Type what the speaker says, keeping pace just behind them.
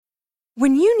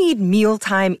When you need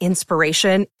mealtime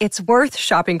inspiration, it's worth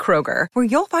shopping Kroger, where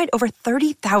you'll find over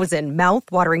 30,000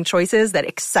 mouth-watering choices that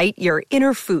excite your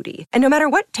inner foodie. And no matter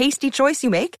what tasty choice you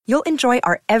make, you'll enjoy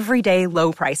our everyday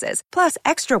low prices, plus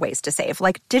extra ways to save,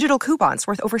 like digital coupons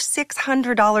worth over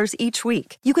 $600 each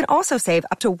week. You can also save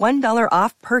up to $1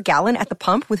 off per gallon at the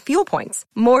pump with fuel points.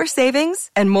 More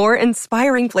savings and more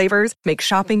inspiring flavors make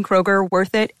shopping Kroger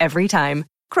worth it every time.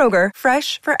 Kroger,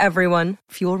 fresh for everyone.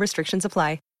 Fuel restrictions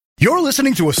apply. You're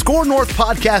listening to a Score North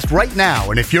podcast right now,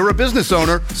 and if you're a business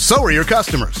owner, so are your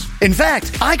customers. In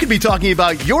fact, I could be talking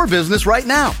about your business right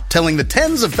now, telling the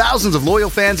tens of thousands of loyal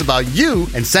fans about you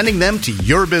and sending them to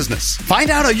your business. Find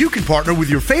out how you can partner with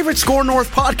your favorite Score North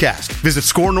podcast. Visit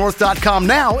scorenorth.com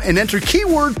now and enter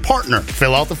keyword partner.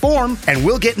 Fill out the form, and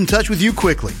we'll get in touch with you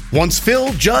quickly. Once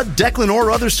Phil, Judd, Declan, or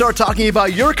others start talking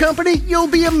about your company, you'll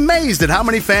be amazed at how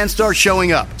many fans start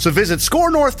showing up. So visit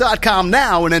scorenorth.com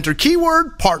now and enter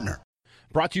keyword partner.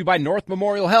 Brought to you by North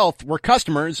Memorial Health, where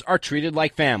customers are treated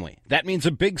like family. That means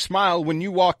a big smile when you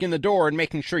walk in the door and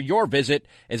making sure your visit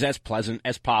is as pleasant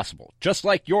as possible. Just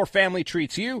like your family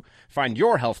treats you, find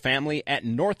your health family at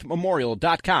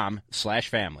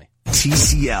northmemorial.com/family.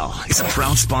 TCL is a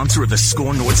proud sponsor of the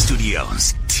Score North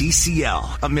Studios.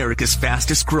 TCL, America's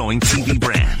fastest growing TV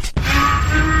brand.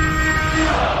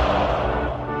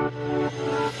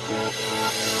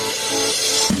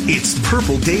 It's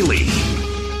Purple Daily.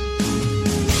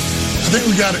 I think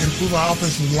we got to improve our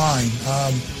offensive line.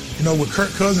 With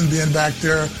Kirk Cousins being back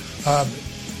there,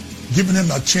 giving him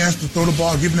a chance to throw the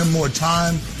ball, giving him more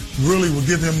time, really will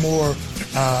give him more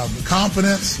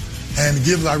confidence and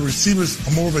give our receivers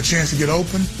more of a chance to get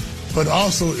open. But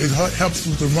also it helps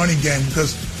with the running game,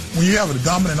 because when you have a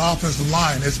dominant offensive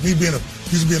line, it's me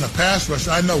used to being a pass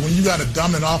rusher. I know when you got a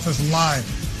dominant offensive line,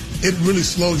 it really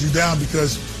slows you down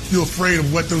because you're afraid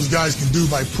of what those guys can do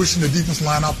by pushing the defensive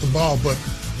line off the ball. But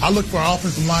I look for our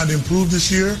offensive line to improve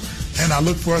this year, and I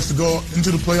look for us to go into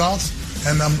the playoffs,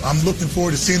 and I'm looking forward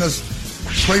to seeing us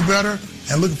play better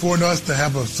and looking forward to us to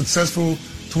have a successful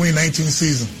 2019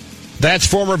 season. That's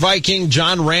former Viking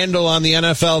John Randall on the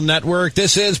NFL Network.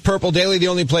 This is Purple Daily, the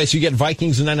only place you get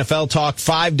Vikings and NFL talk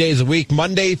 5 days a week,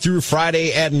 Monday through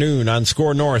Friday at noon on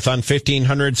Score North on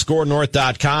 1500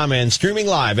 scorenorth.com, and streaming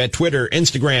live at Twitter,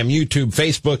 Instagram, YouTube,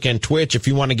 Facebook, and Twitch. If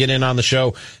you want to get in on the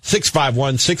show,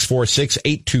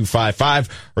 651-646-8255,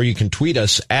 or you can tweet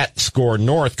us at Score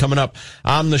North. Coming up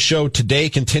on the show today,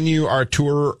 continue our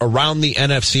tour around the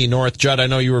NFC North. Judd, I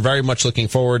know you were very much looking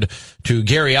forward to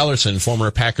Gary Ellerson, former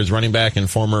Packers running back and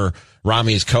former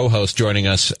Rami's co-host, joining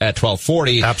us at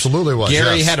 1240. Absolutely was.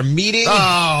 Gary had a meeting.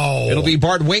 Oh. It'll be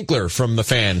Bart Winkler from The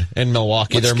Fan in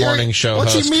Milwaukee, their morning show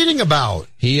What's host. He meeting about?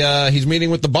 He's meeting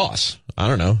with the boss. I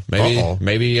don't know.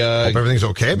 Maybe hope everything's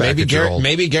okay back at Gerald.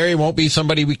 Maybe Gary won't be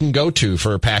somebody we can go to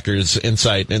for Packers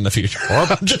insight in the future. Or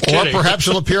perhaps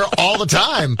he'll appear all the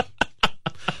time.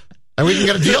 And we can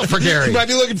get a deal for Gary. He might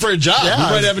be looking for a job. Yeah, he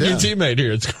might have a new teammate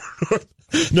here at Score North.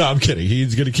 No, I'm kidding.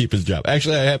 He's going to keep his job.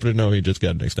 Actually, I happen to know he just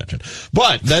got an extension.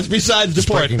 But that's besides the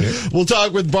point. We'll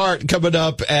talk with Bart coming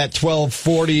up at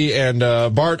 1240. And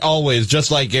Bart always,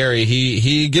 just like Gary,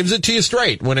 he gives it to you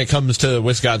straight when it comes to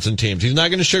Wisconsin teams. He's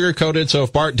not going to sugarcoat it. So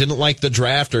if Bart didn't like the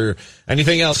draft or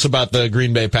anything else about the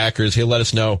Green Bay Packers, he'll let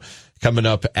us know coming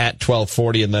up at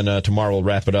 1240, and then tomorrow we'll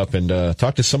wrap it up and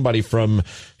talk to somebody from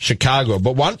Chicago.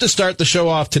 But wanted to start the show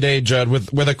off today, Judd,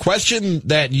 with a question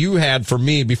that you had for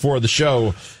me before the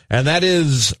show, and that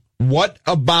is, what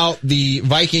about the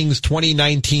Vikings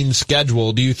 2019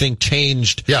 schedule do you think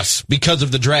changed because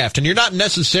of the draft? And you're not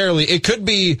necessarily, it could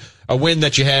be a win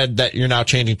that you had that you're now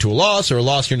changing to a loss, or a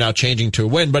loss you're now changing to a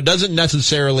win, but it doesn't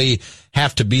necessarily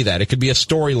have to be that. It could be a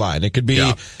storyline. It could be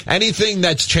anything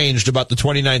that's changed about the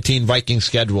 2019 Vikings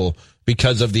schedule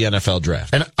because of the NFL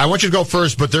draft. And I want you to go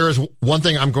first, but there is one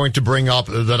thing I'm going to bring up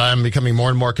that I'm becoming more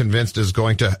and more convinced is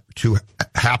going to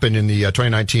happen in the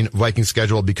 2019 Vikings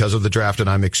schedule because of the draft, and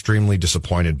I'm extremely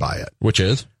disappointed by it. Which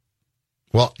is?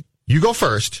 Well, you go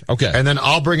first. Okay. And then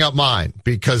I'll bring up mine,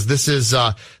 because this is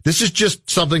just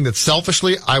something that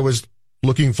selfishly I was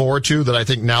looking forward to that I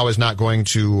think now is not going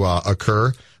to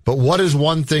occur. But what is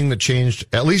one thing that changed,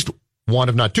 at least one,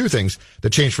 if not two things, that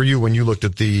changed for you when you looked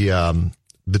at the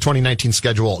 2019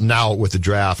 schedule now with the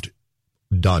draft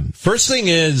done? First thing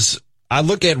is, I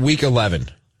look at week 11,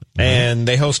 and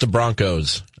they host the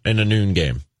Broncos in a noon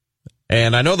game.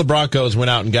 And I know the Broncos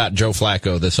went out and got Joe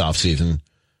Flacco this offseason.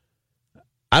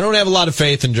 I don't have a lot of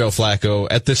faith in Joe Flacco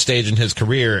at this stage in his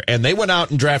career, and they went out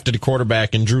and drafted a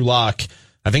quarterback in Drew Lock.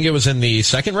 I think it was in the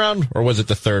second round, or was it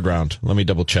the third round? Let me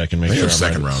double check and make sure.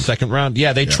 Second round. Second round.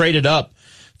 Yeah, they traded up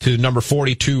to number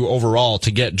 42 overall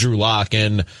to get Drew Lock.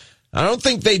 And I don't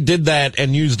think they did that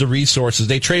and used the resources.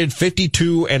 They traded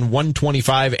 52 and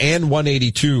 125 and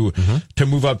 182 to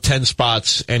move up 10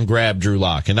 spots and grab Drew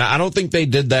Lock. And I don't think they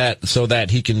did that so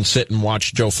that he can sit and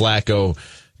watch Joe Flacco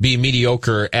be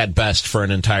mediocre at best for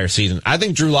an entire season. I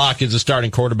think Drew Lock is a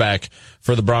starting quarterback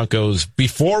for the Broncos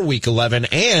before Week 11,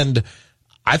 and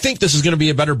I think this is going to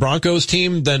be a better Broncos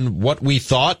team than what we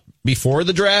thought before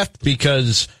the draft,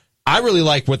 because I really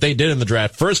like what they did in the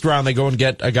draft. First round, they go and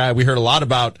get a guy we heard a lot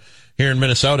about here in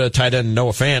Minnesota, tight end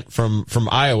Noah Fant from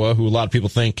Iowa, who a lot of people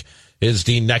think is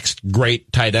the next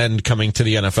great tight end coming to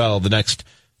the NFL, the next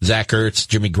Zach Ertz,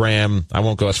 Jimmy Graham. I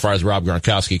won't go as far as Rob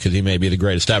Gronkowski because he may be the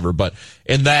greatest ever, but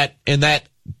in that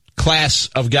class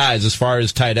of guys as far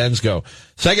as tight ends go.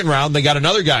 Second round, they got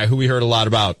another guy who we heard a lot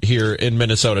about here in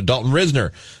Minnesota, Dalton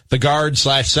Risner, the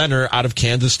guard/center out of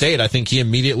Kansas State. I think he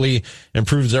immediately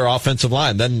improves their offensive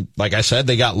line. Then, like I said,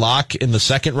 they got Locke in the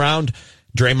second round.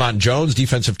 Draymond Jones,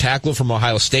 defensive tackle from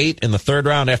Ohio State, in the third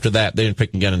round. After that, they didn't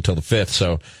pick again until the fifth,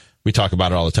 so we talk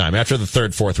about it all the time. After the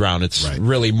third, fourth round, it's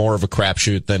really more of a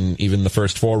crapshoot than even the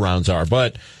first 4 rounds are.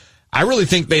 But I really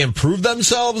think they improved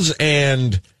themselves,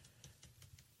 and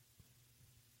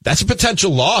that's a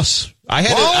potential loss.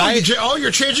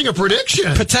 You're changing a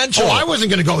prediction. Potential. Oh, I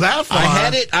wasn't going to go that far.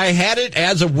 I had it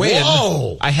as a win.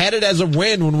 Whoa. I had it as a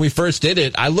win when we first did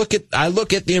it. I look at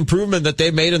the improvement that they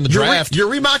made in the draft.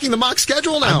 You're remocking the mock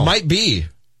schedule now. I might be.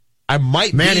 I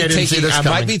might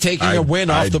be taking a win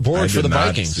off the board for the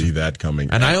Vikings. I did not see that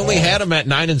coming. And I only had them at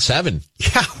 9-7.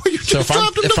 Yeah, well, you just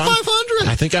dropped them to 500.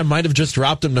 I think I might have just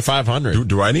dropped them to 500.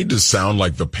 Do I need to sound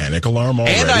like the panic alarm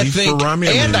already for Rami?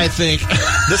 I think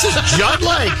this is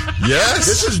Judd-like. Yes.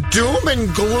 This is doom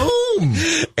and gloom.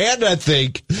 And I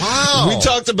think we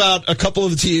talked about a couple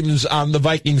of teams on the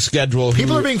Vikings schedule.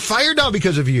 People are being fired now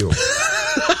because of you.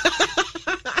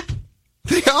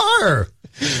 They are.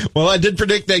 Well, I did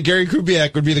predict that Gary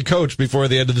Kubiak would be the coach before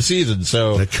the end of the season,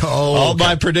 so all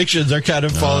my predictions are kind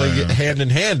of falling hand in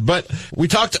hand. But we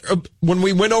talked, when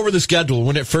we went over the schedule,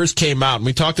 when it first came out, and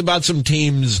we talked about some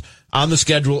teams on the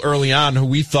schedule early on who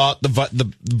we thought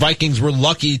the Vikings were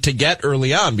lucky to get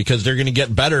early on because they're going to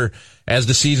get better as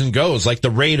the season goes, like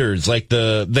the Raiders, like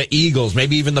the Eagles,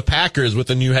 maybe even the Packers with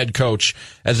a new head coach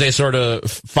as they sort of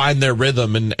find their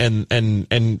rhythm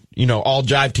and you know, all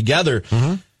jive together.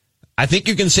 Mm-hmm. I think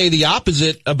you can say the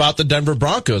opposite about the Denver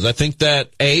Broncos. I think that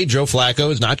A, Joe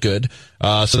Flacco is not good,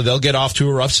 so they'll get off to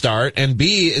a rough start, and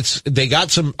B, they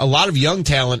got a lot of young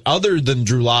talent other than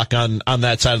Drew Lock on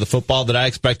that side of the football that I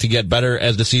expect to get better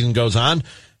as the season goes on.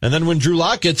 And then when Drew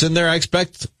Lock gets in there, I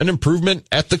expect an improvement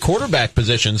at the quarterback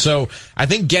position. So I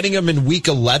think getting him in Week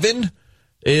 11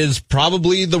 is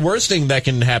probably the worst thing that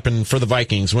can happen for the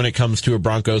Vikings when it comes to a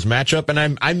Broncos matchup,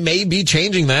 and I may be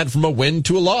changing that from a win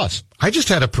to a loss. I just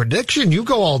had a prediction. You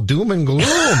go all doom and gloom.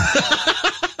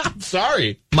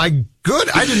 Sorry. My good,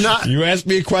 I did not. You asked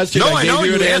me a question. No, I gave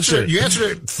you an answer. You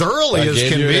answered it thoroughly as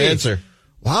can be. An answer.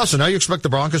 Wow, so now you expect the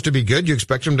Broncos to be good? You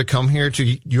expect them to come here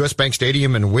to U.S. Bank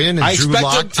Stadium and win? And I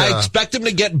expect them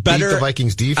to get better. Beat the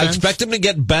Vikings defense? I expect them to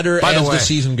get better as the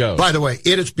season goes. By the way,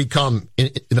 it has become, in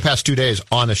the past 2 days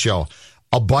on the show,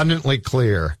 abundantly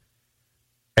clear.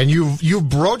 And you've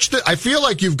broached it. I feel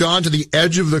like you've gone to the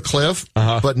edge of the cliff,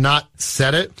 but not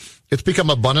said it. It's become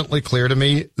abundantly clear to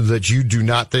me that you do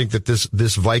not think that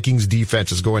this Vikings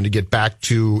defense is going to get back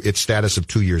to its status of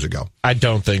 2 years ago. I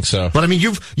don't think so. But I mean,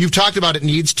 you've talked about it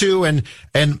needs to, and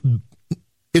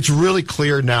it's really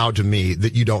clear now to me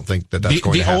that you don't think that's going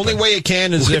to happen. The only way it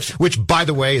can is which, by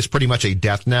the way, is pretty much a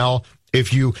death knell. I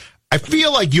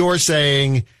feel like you're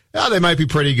saying, they might be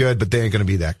pretty good, but they ain't going to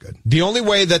be that good. The only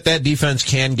way that defense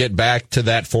can get back to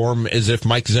that form is if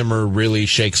Mike Zimmer really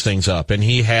shakes things up and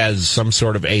he has some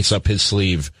sort of ace up his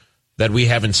sleeve that we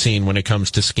haven't seen when it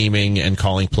comes to scheming and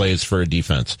calling plays for a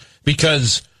defense.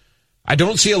 Because I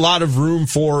don't see a lot of room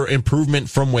for improvement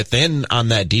from within on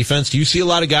that defense. Do you see a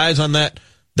lot of guys on that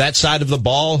side of the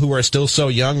ball who are still so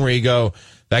young where you go,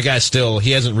 that guy's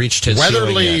he hasn't reached his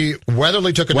ceiling yet.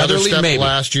 Weatherly took another step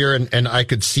last year, and I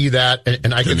could see that.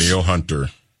 And I could Danielle Hunter.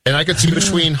 And I could see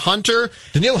between Hunter.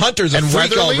 Danielle Hunter's a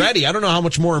freak already. I don't know how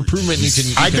much more improvement you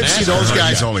can I could see those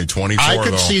guys. He's only 24, I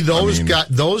could see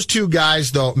those two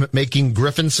guys, though, making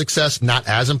Griffin's success not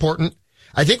as important.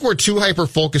 I think we're too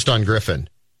hyper-focused on Griffin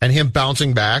and him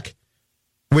bouncing back,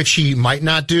 which he might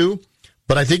not do.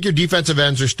 But I think your defensive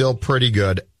ends are still pretty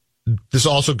good. This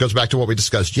also goes back to what we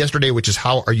discussed yesterday, which is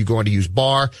how are you going to use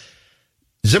Barr?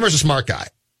 Zimmer's a smart guy.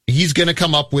 He's going to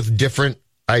come up with different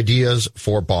ideas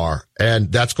for Barr,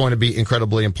 and that's going to be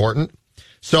incredibly important.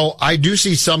 So I do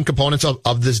see some components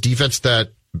of this defense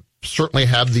that certainly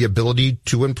have the ability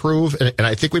to improve. And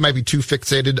I think we might be too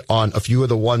fixated on a few of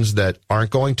the ones that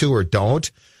aren't going to or don't.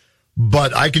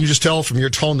 But I can just tell from your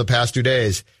tone the past 2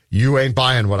 days, you ain't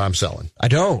buying what I'm selling. I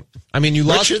don't. I mean, you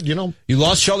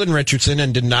lost Sheldon Richardson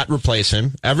and did not replace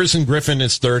him. Everson Griffin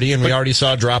is 30, and we already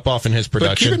saw a drop-off in his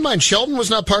production. But keep in mind, Sheldon was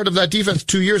not part of that defense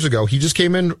 2 years ago. He just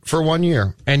came in for 1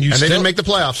 year. And they didn't make the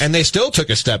playoffs. And they still took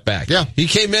a step back. Yeah. He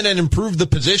came in and improved the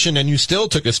position, and you still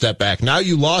took a step back. Now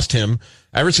you lost him.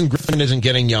 Everson Griffin isn't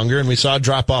getting younger, and we saw a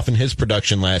drop-off in his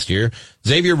production last year.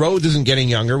 Xavier Rhodes isn't getting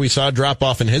younger. We saw a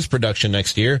drop-off in his production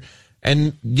next year.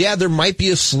 And yeah, there might be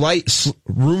a slight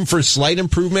room for slight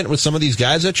improvement with some of these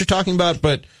guys that you're talking about,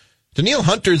 but Danielle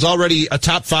Hunter is already a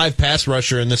top 5 pass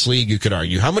rusher in this league, you could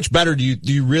argue. How much better do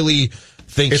you really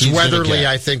think it's he's Weatherly,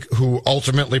 I think, who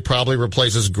ultimately probably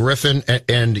replaces Griffin,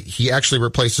 and he actually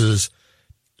replaces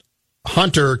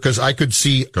Hunter, because I could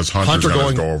see Hunter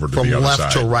going over to from the other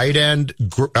left side. to right end,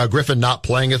 Griffin not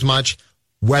playing as much,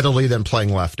 Weatherly then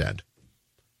playing left end.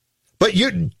 But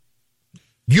you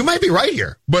might be right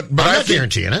here, but I'm not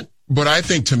guaranteeing it. But I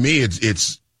think, to me, I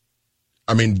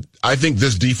think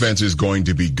this defense is going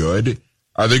to be good.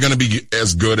 Are they going to be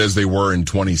as good as they were in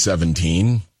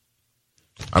 2017?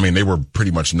 I mean, they were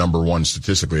pretty much number one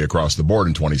statistically across the board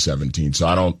in 2017. So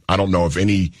I don't know if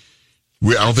I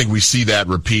don't think we see that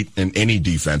repeat in any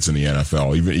defense in the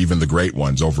NFL, even the great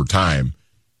ones over time.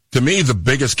 To me, the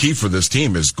biggest key for this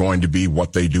team is going to be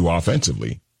what they do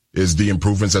offensively, is the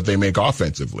improvements that they make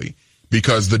offensively.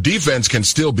 Because the defense can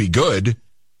still be good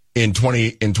in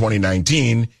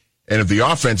 2019, and if the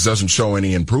offense doesn't show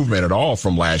any improvement at all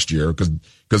from last year,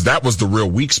 because that was the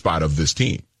real weak spot of this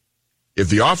team. If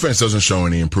the offense doesn't show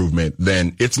any improvement,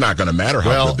 then it's not going to matter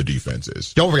how good the defense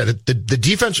is. Don't forget, the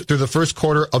defense through the first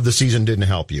quarter of the season didn't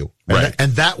help you. Right.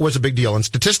 And that was a big deal. And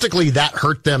statistically, that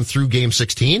hurt them through game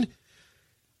 16.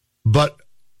 But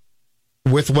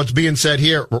with what's being said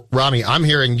here, Rami, I'm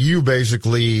hearing you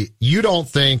don't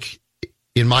think,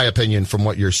 in my opinion, from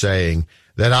what you're saying,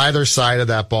 that either side of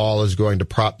that ball is going to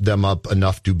prop them up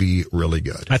enough to be really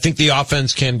good. I think the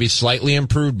offense can be slightly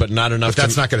improved, but not enough. But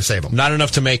that's not going to save them. Not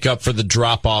enough to make up for the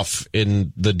drop-off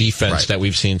in the defense that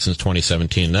we've seen since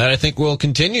 2017. That I think will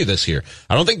continue this year.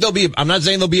 I'm not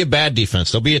saying they'll be a bad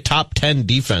defense. They'll be a top 10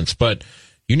 defense, but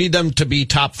you need them to be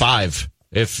top 5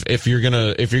 if you're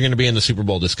gonna be in the Super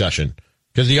Bowl discussion.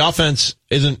 Because the offense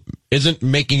isn't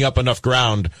making up enough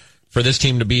ground for this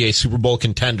team to be a Super Bowl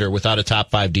contender without a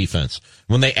top 5 defense.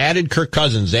 When they added Kirk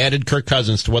Cousins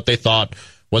to what they thought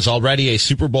was already a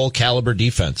Super Bowl caliber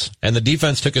defense. And the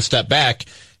defense took a step back,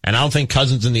 and I don't think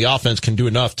Cousins in the offense can do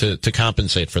enough to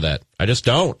compensate for that. I just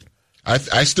don't.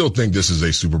 I still think this is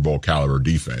a Super Bowl caliber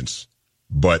defense.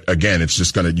 But again, it's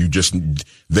just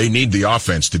they need the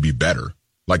offense to be better,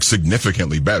 like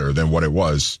significantly better than what it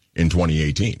was in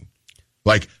 2018.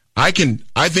 Like, I think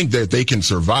that they can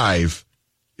survive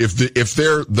if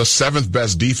they're the 7th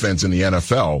best defense in the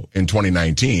NFL in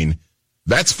 2019.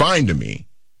 That's fine to me,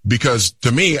 because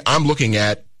to me, I'm looking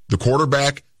at the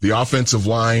quarterback, the offensive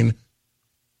line,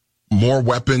 more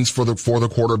weapons for the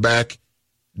quarterback.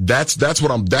 That's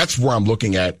where I'm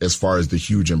looking at as far as the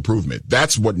huge improvement.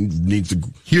 That's what needs to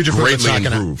greatly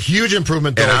improve. Huge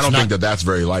improvement, though, and I don't think that's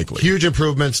very likely. Huge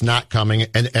improvement's not coming.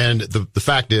 And the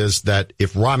fact is that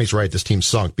if Rami's right, this team's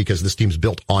sunk because this team's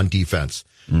built on defense.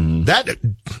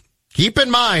 Mm-hmm. Keep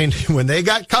in mind, when they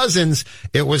got Cousins,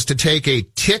 it was to take a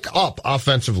tick up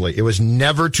offensively. It was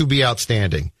never to be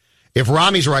outstanding. If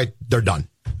Rami's right, they're done.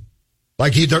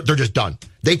 They're just done.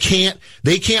 They can't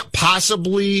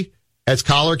possibly, as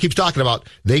Collar keeps talking about,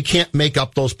 they can't make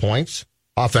up those points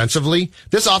offensively.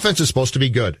 This offense is supposed to be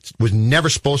good. It was never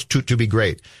supposed to be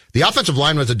great. The offensive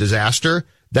line was a disaster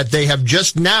that they have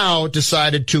just now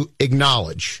decided to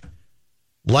acknowledge.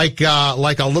 Like a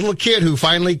little kid who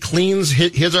finally cleans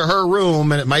his or her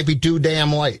room and it might be too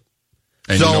damn late.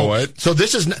 And you know what? So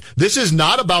this is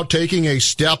not about taking a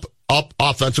step up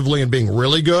offensively and being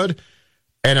really good.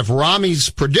 And if Rami's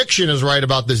prediction is right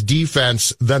about this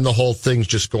defense, then the whole thing's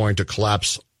just going to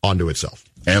collapse onto itself.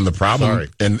 And the problem,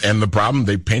 and the problem,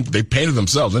 they painted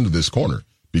themselves into this corner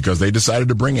because they decided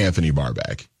to bring Anthony Barr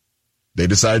back. They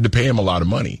decided to pay him a lot of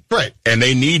money. Right. And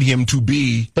they need him to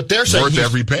be worth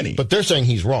every penny. But they're saying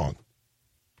he's wrong.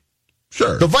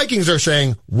 Sure. The Vikings are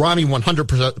saying Rami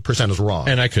 100% is wrong.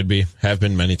 And I have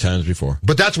been many times before.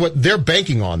 But that's what they're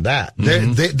banking on that.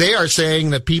 Mm-hmm. They are saying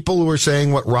that people who are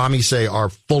saying what Rami say are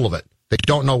full of it. They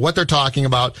don't know what they're talking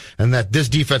about and that this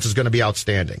defense is going to be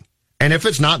outstanding. And if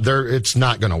it's not there, it's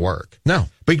not going to work. No.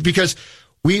 Because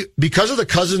of the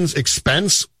Cousins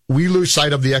expense, we lose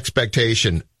sight of the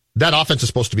expectation. That offense is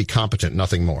supposed to be competent,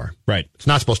 nothing more. Right. It's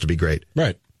not supposed to be great.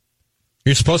 Right.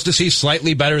 You're supposed to see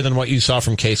slightly better than what you saw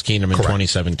from Case Keenum in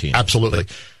 2017. Absolutely.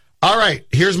 All right,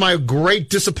 here's my great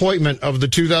disappointment of the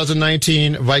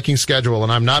 2019 Vikings schedule,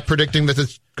 and I'm not predicting that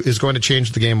this is going to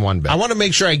change the game one bit. I want to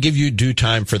make sure I give you due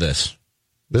time for this.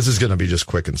 This is going to be just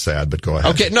Thursday sad, but go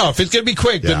ahead. Okay, no, if it's going to be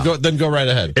quick, then go right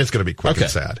ahead. It's going to be quick and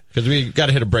sad. Because we got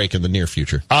to hit a break in the near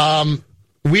future.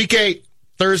 Week 8,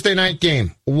 Thursday night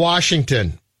game,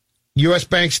 Washington, U.S.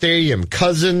 Bank Stadium,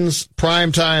 Cousins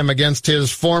prime time against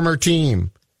his former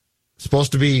team.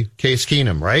 Supposed to be Case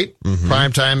Keenum, right? Mm-hmm.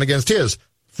 Prime time against his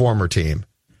former team.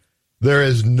 There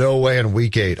is no way in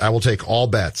week 8 I will take all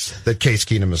bets that Case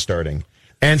Keenum is starting.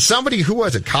 And somebody who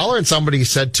was a caller and somebody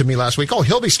said to me last week,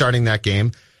 he'll be starting that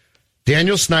game.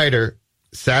 Daniel Snyder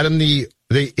sat in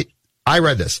I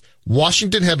read this.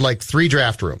 Washington had like 3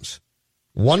 draft rooms.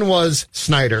 One was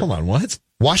Snyder. Hold on, what?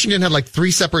 Washington had like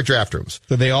 3 separate draft rooms.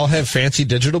 Do they all have fancy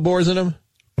digital boards in them?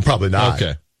 Probably not.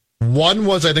 Okay. One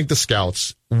was, I think, the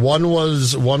scouts. One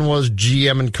was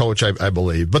GM and coach, I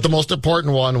believe. But the most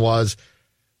important one was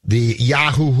the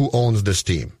Yahoo who owns this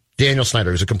team. Daniel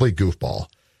Snyder is a complete goofball.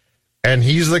 And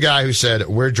he's the guy who said,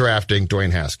 we're drafting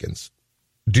Dwayne Haskins.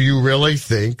 Do you really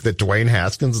think that Dwayne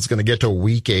Haskins is going to get to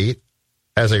week 8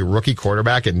 as a rookie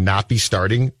quarterback and not be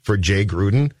starting for Jay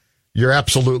Gruden? You're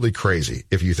absolutely crazy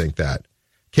if you think that.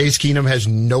 Case Keenum has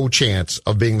no chance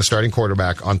of being the starting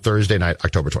quarterback on Thursday night,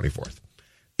 October 24th.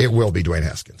 It will be Dwayne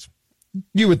Haskins.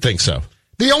 You would think so.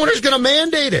 The owner's going to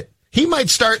mandate it. He might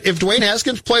start if Dwayne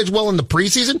Haskins plays well in the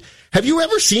preseason. Have you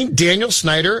ever seen Daniel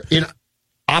Snyder in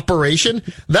operation?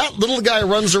 That little guy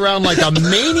runs around like a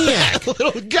maniac.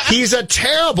 Little guy. He's a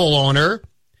terrible owner.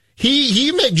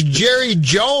 He makes Jerry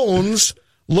Jones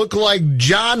look like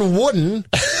John Wooden.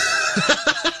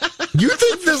 You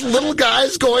think this little guy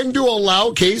is going to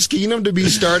allow Case Keenum to be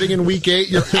starting in week 8?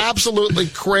 You're absolutely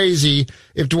crazy.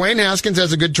 If Dwayne Haskins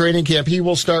has a good training camp, he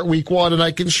will start week 1, and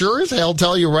I can sure as hell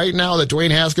tell you right now that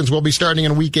Dwayne Haskins will be starting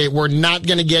in week 8. We're not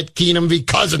going to get Keenum v.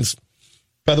 Cousins.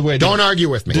 By the way, don't argue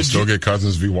with me. We'll still get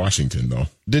Cousins v. Washington, though.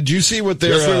 Did you see what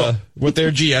their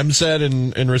GM said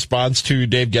in response to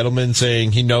Dave Gettleman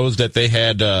saying he knows that they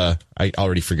had, I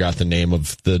already forgot the name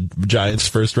of the Giants'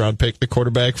 first-round pick, the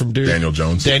quarterback from Duke? Daniel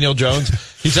Jones.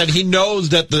 He said he knows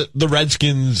that the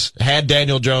Redskins had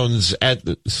Daniel Jones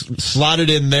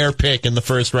slotted in their pick in the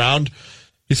first round.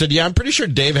 He said, I'm pretty sure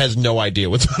Dave has no idea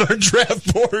what's on our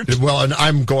draft board. Well, and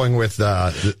I'm going with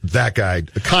that guy,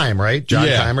 Keim, right? John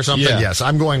Keim or something? Yeah. Yes,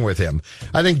 I'm going with him.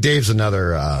 I think Dave's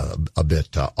another a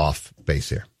bit off base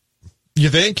here. You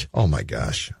think? Oh, my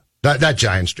gosh. That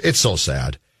Giants, it's so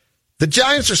sad. The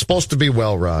Giants are supposed to be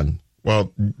well-run.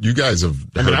 Well, you guys have...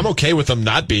 I'm okay with them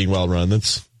not being well-run.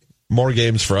 That's more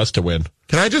games for us to win.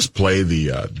 Can I just play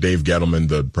the Dave Gettleman,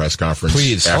 the press conference?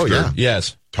 Please. After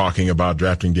Yes. Talking about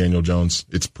drafting Daniel Jones?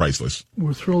 It's priceless.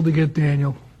 We're thrilled to get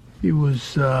Daniel. He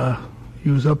was up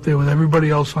there with everybody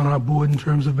else on our board in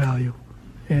terms of value.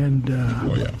 And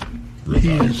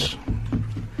he is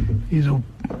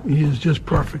just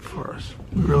perfect for us.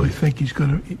 We really think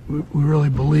we really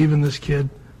believe in this kid,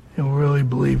 and we really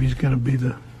believe he's going to be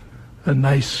a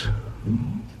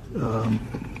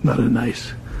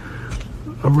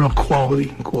real quality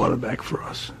quarterback for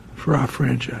us, for our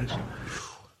franchise.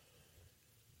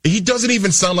 He doesn't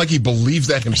even sound like he believes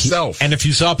that himself. And if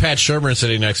you saw Pat Shurmur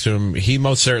sitting next to him, he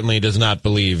most certainly is not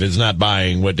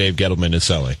buying what Dave Gettleman is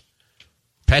selling.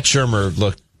 Pat Shurmur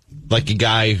looked like a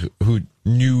guy who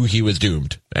knew he was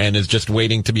doomed and is just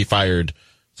waiting to be fired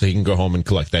so he can go home and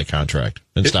collect that contract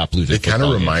and stop losing. It kind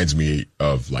of reminds me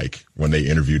of like when they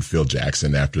interviewed Phil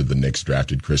Jackson after the Knicks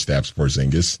drafted Kristaps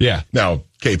Porzingis. Yeah. Now,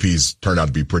 KP's turned out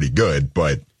to be pretty good,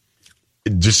 but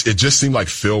it just seemed like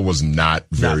Phil was not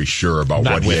very sure about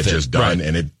what he had just done, right.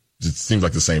 and it seems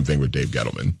like the same thing with Dave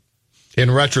Gettleman.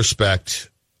 In retrospect,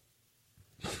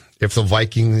 if the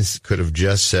Vikings could have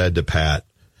just said to Pat,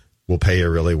 we'll pay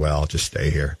you really well, just stay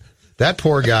here. That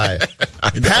poor guy,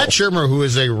 Pat Shurmur, who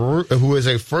is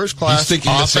a first-class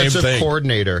offensive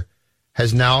coordinator,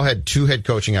 has now had 2 head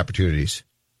coaching opportunities.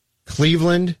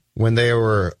 Cleveland, when they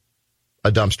were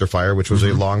a dumpster fire, which was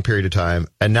a long period of time,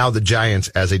 and now the Giants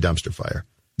as a dumpster fire.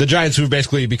 The Giants who've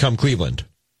basically become Cleveland.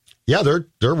 Yeah, they're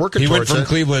working towards it. He went from it.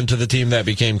 Cleveland to the team that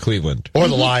became Cleveland. Or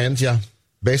the Lions, yeah.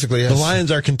 Basically, yes. The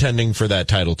Lions are contending for that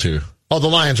title, too. Oh, the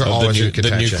Lions are always in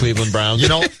contention. The new Cleveland Browns. You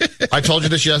know, I told you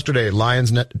this yesterday.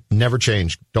 Lions never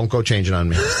change. Don't go changing on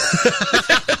me.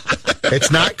 It's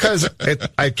not because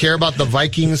I care about the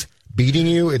Vikings beating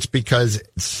you. It's because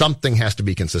something has to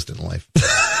be consistent in life.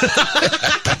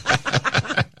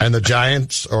 And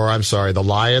the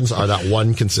Lions are that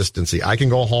one consistency. I can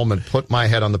go home and put my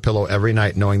head on the pillow every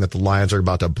night knowing that the Lions are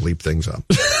about to bleep things up.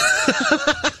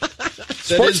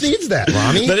 Sports needs that,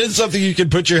 Ronnie. That is something you can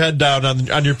put your head down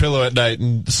on your pillow at night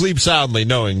and sleep soundly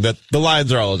knowing that the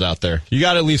Lions are always out there. You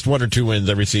got at least 1 or 2 wins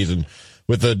every season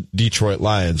with the Detroit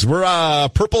Lions. We're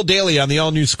Purple Daily on the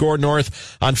all-new Score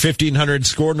North on 1500,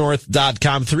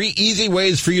 scorenorth.com. 3 easy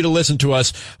ways for you to listen to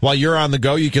us while you're on the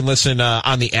go. You can listen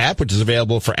on the app, which is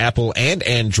available for Apple and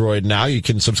Android now. You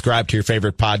can subscribe to your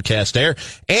favorite podcast there.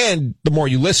 And the more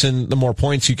you listen, the more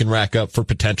points you can rack up for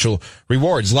potential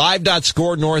rewards.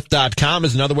 Live.scorenorth.com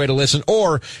is another way to listen.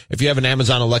 Or if you have an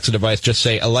Amazon Alexa device, just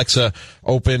say, Alexa,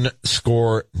 open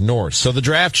Score North. So the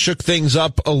draft shook things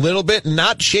up a little bit,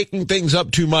 not shaking things up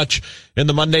too much in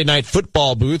the Monday Night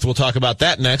Football booth. We'll talk about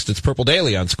that next. It's Purple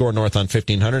Daily on Score North on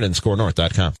 1500 and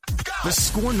scorenorth.com. The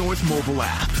Score North mobile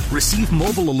app. Receive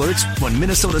mobile alerts when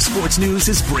Minnesota sports news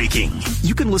is breaking.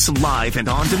 You can listen live and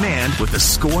on demand with the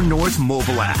Score North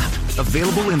mobile app.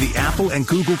 Available in the Apple and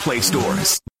Google Play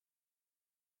stores.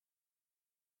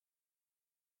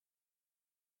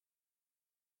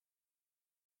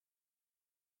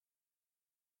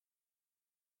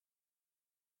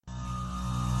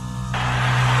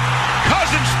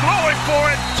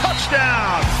 For it,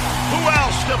 touchdown. Who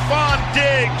else? Stephon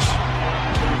Diggs.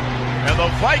 And the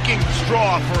Vikings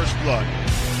draw first blood.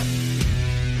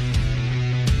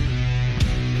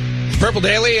 Purple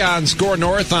Daily on Score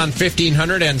North on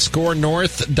 1500 and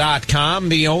scorenorth.com.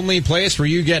 The only place where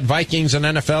you get Vikings and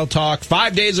NFL talk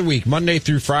 5 days a week, Monday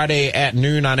through Friday at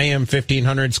noon on AM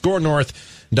 1500,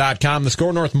 scorenorth.com, the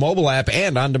Score North mobile app,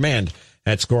 and on demand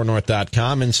at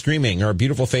scorenorth.com, and streaming our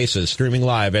beautiful faces, streaming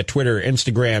live at Twitter,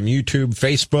 Instagram, YouTube,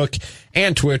 Facebook,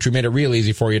 and Twitch. We made it real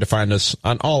easy for you to find us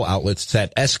on all outlets. It's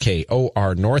at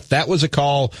SKOR North. That was a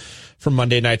call from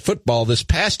Monday Night Football this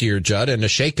past year, Judd, and a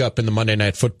shakeup in the Monday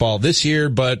Night Football this year,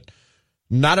 but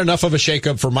not enough of a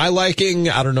shakeup for my liking.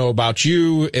 I don't know about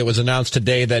you. It was announced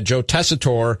today that Joe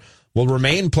Tessitore will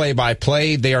remain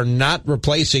play-by-play. They are not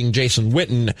replacing Jason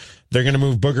Witten. They're going to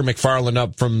move Booger McFarland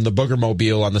up from the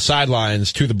Boogermobile on the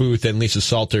sidelines to the booth, and Lisa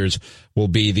Salters will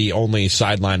be the only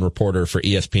sideline reporter for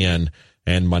ESPN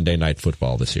and Monday Night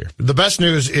Football this year. The best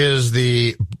news is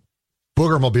the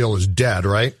Boogermobile is dead,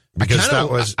 right? Because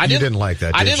you didn't like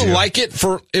that, I didn't like it.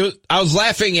 I was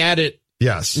laughing at it.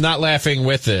 Yes. Not laughing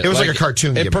with it. It was like a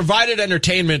cartoon It gimmick. provided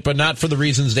entertainment, but not for the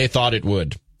reasons they thought it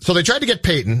would. So they tried to get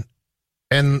Peyton,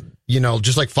 and,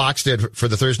 just like Fox did for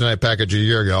the Thursday Night Package a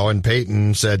year ago, and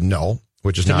Peyton said no,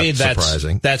 which is not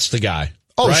surprising. That's the guy.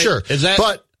 Oh, right? sure. Is that?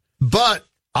 But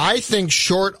I think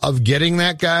short of getting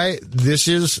that guy, this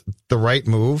is the right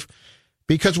move,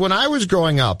 because when I was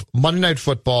growing up, Monday Night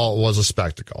Football was a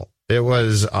spectacle. It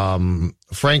was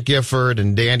Frank Gifford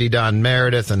and Dandy Don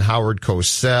Meredith and Howard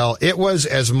Cosell. It was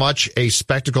as much a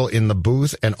spectacle in the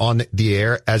booth and on the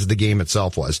air as the game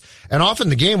itself was. And often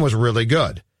the game was really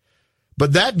good.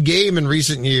 But that game in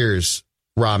recent years,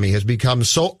 Rami, has become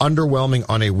so underwhelming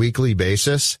on a weekly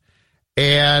basis.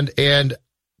 And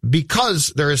because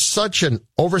there is such an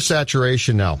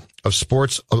oversaturation now of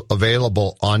sports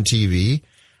available on TV,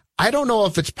 I don't know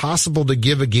if it's possible to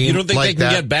give a game you don't think like they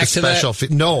can that get back to special.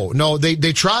 that? No,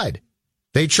 they tried.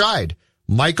 They tried.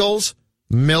 Michaels,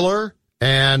 Miller,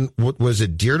 and what was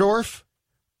it, Deerdorf?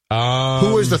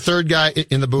 Who was the third guy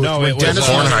in the booth? No, Dennis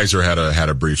Kornheiser had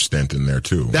a brief stint in there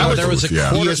too. There was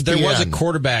a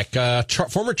quarterback,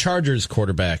 former Chargers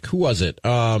quarterback. Who was it?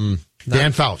 Dan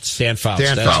Fouts. Dan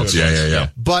Fouts. Yeah.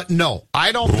 But no,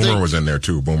 I don't think Boomer was in there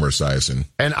too. Boomer Esiason.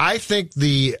 And I think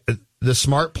the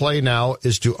smart play now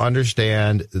is to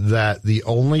understand that the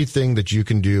only thing that you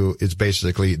can do is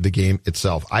basically the game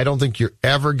itself. I don't think you're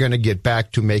ever going to get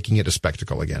back to making it a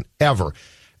spectacle again, ever.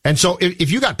 And so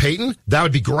if you got Peyton, that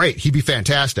would be great. He'd be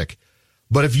fantastic.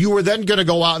 But if you were then going to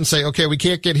go out and say, okay, we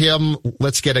can't get him,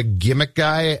 let's get a gimmick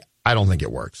guy, I don't think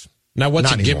it works. Now,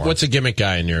 what's a gimmick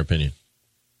guy in your opinion?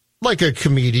 Like a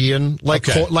comedian, like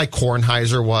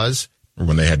Kornheiser was.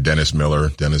 When they had Dennis Miller.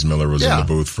 Dennis Miller was in the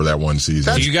booth for that one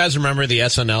season. Do you guys remember the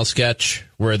SNL sketch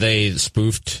where they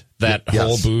spoofed that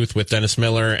whole booth with Dennis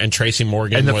Miller and Tracy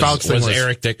Morgan and was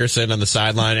Eric Dickerson on the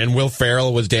sideline, and Will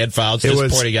Ferrell was Dan Fouts,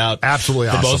 just pointing out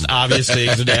absolutely the most obvious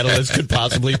things an analyst could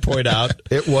possibly point out.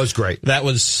 It was great. That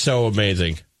was so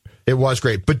amazing. It was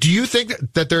great. But do you think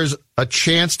that there's a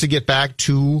chance to get back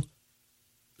to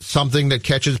something that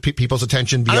catches people's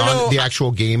attention beyond the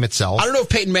actual game itself? I don't know if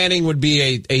Peyton Manning would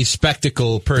be a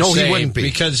spectacle per se. No, he wouldn't be.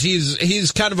 Because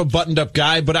he's kind of a buttoned-up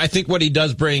guy, but I think what he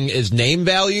does bring is name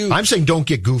value. I'm saying don't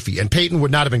get goofy, and Peyton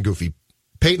would not have been goofy.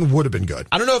 Peyton would have been good.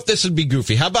 I don't know if this would be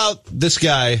goofy. How about this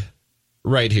guy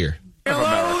right here?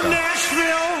 Hello,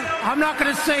 Nashville. I'm not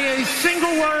going to say a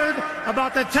single word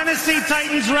about the Tennessee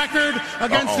Titans record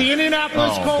against the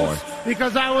Indianapolis Colts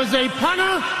because I was a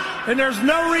punter and there's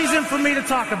no reason for me to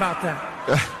talk about that.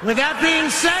 With that being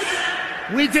said,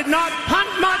 we did not punt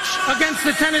much against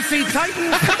the Tennessee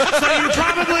Titans, so you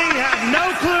probably have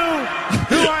no clue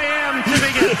who I am to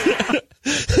begin.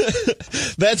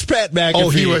 That's Pat McAfee. Oh,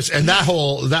 he was, and that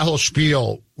whole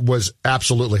spiel was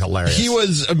absolutely hilarious. He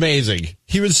was amazing.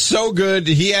 He was so good.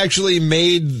 He actually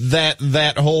made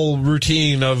that whole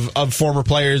routine of former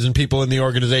players and people in the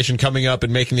organization coming up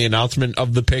and making the announcement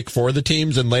of the pick for the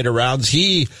teams in later rounds.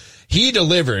 He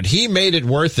delivered. He made it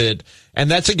worth it. And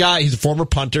that's a guy, he's a former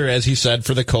punter, as he said,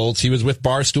 for the Colts. He was with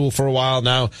Barstool for a while.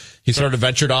 Now he sort of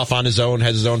ventured off on his own,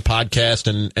 has his own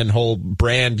podcast and whole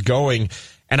brand going.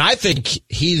 And I think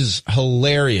he's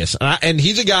hilarious. And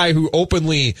he's a guy who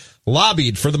openly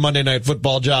lobbied for the Monday Night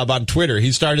Football job on Twitter.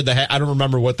 He started I don't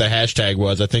remember what the hashtag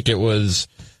was. I think it was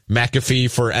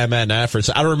McAfee for MNF or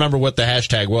so. I don't remember what the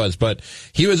hashtag was, but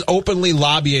he was openly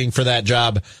lobbying for that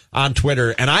job on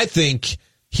Twitter. And I think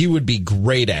he would be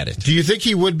great at it. Do you think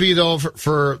he would be, though,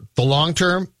 for the long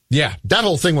term? Yeah. That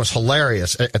whole thing was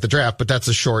hilarious at the draft, but that's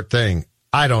a short thing.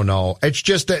 I don't know. It's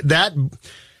just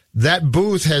that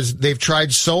booth they've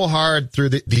tried so hard through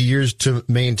the years to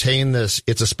maintain this.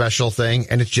 It's a special thing,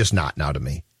 and it's just not now to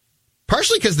me.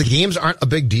 Partially because the games aren't a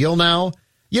big deal now.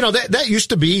 You know, that used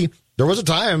to be, there was a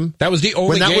time. That was the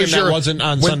only game that wasn't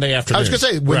on Sunday afternoon. I was going to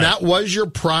say, when that was your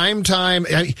prime time,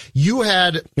 you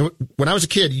had, when I was a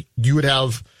kid, you would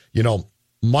have,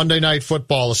 Monday Night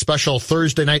Football, a special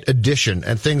Thursday night edition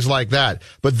and things like that.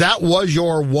 But that was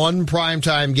your one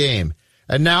primetime game.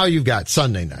 And now you've got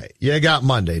Sunday night. You got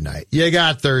Monday night. You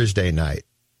got Thursday night.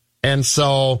 And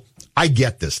so I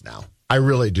get this now. I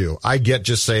really do. I get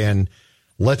just saying,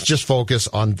 let's just focus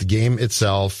on the game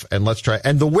itself and let's try.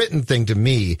 And the Witten thing to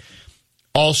me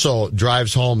also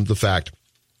drives home the fact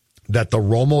that the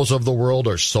Romos of the world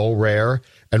are so rare.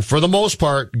 And for the most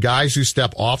part, guys who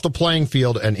step off the playing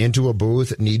field and into a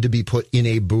booth need to be put in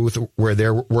a booth where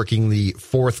they're working the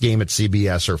fourth game at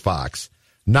CBS or Fox,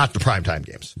 not the primetime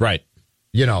games. Right.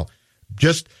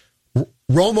 Just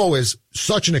Romo is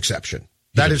such an exception.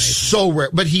 That is so rare.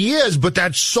 But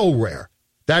that's so rare.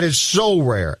 That is so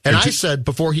rare. And I said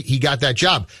before he got that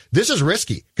job, this is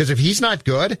risky because if he's not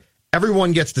good,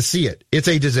 everyone gets to see it. It's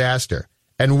a disaster.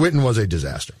 And Witten was a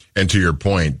disaster. And to your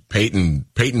point, Peyton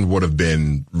would have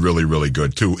been really, really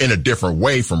good too, in a different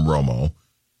way from Romo.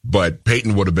 But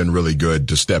Peyton would have been really good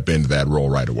to step into that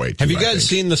role right away, too. Have you guys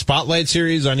seen the Spotlight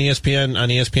series on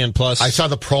ESPN Plus? I saw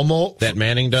the promo that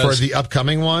Manning does for the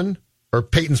upcoming one, or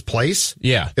Peyton's Place.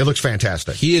 Yeah. It looks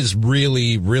fantastic. He is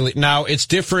really, really... Now, it's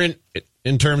different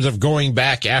in terms of going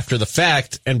back after the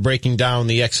fact and breaking down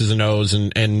the X's and O's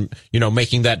and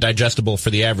making that digestible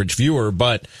for the average viewer,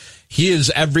 but he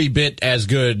is every bit as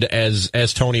good as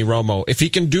Tony Romo. If he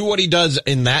can do what he does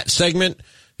in that segment...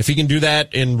 If he can do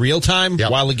that in real time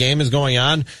while the game is going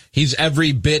on, he's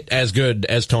every bit as good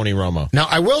as Tony Romo. Now,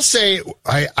 I will say,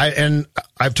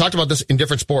 I've talked about this in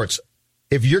different sports.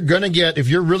 If you're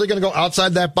really going to go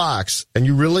outside that box and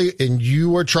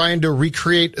you are trying to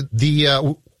recreate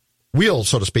the wheel,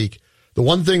 so to speak, the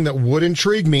one thing that would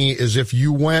intrigue me is if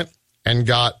you went and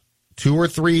got 2 or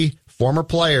 3 former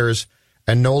players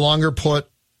and no longer put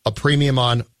a premium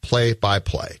on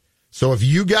play-by-play. So if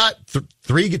you got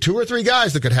 2 or 3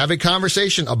 guys that could have a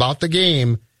conversation about the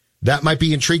game, that might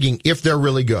be intriguing if they're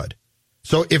really good.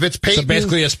 So if it's Peyton, so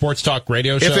basically a sports talk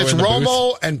radio show. If it's in the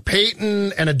Romo booth? And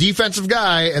Peyton and a defensive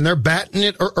guy and they're batting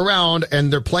it around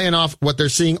and they're playing off what they're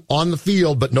seeing on the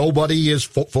field, but nobody is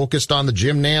focused on the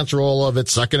Jim Nantz role of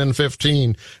it's 2nd and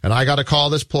 15 and I got to call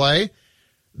this play,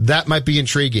 that might be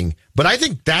intriguing. But I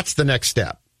think that's the next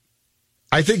step.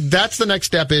 I think that's the next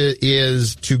step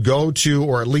is to go to,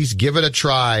 or at least give it a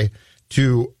try,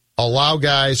 to allow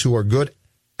guys who are good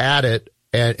at it,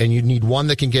 and you need one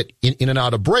that can get in and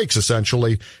out of breaks,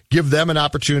 essentially, give them an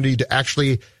opportunity to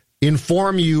actually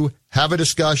inform you, have a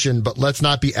discussion, but let's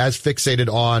not be as fixated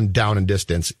on down and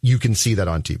distance. You can see that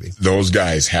on TV. Those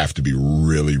guys have to be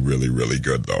really, really, really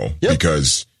good, though,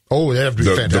 because... Oh, they have to be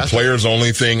fantastic. The players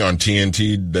only thing on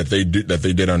TNT that they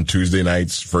did on Tuesday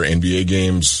nights for NBA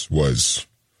games was,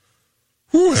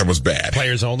 that was bad.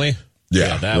 Players only?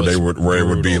 Yeah, where it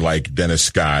would be like Dennis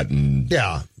Scott and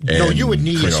you would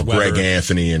need Greg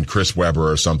Anthony and Chris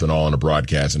Webber or something all in a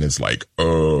broadcast, and it's like,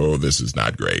 oh, this is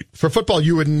not great. For football,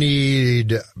 you would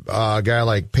need a guy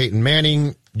like Peyton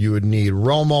Manning, you would need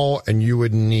Romo, and you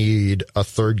would need a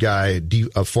third guy,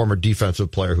 a former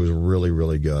defensive player who's really,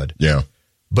 really good. Yeah.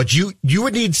 But you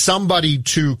would need somebody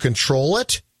to control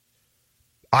it.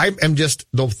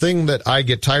 The thing that I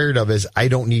get tired of is I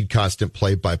don't need constant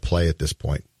play-by-play at this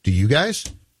point. Do you guys?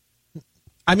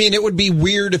 I mean, it would be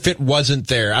weird if it wasn't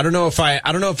there. I don't know if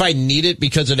I need it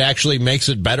because it actually makes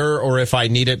it better, or if I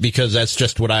need it because that's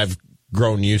just what I've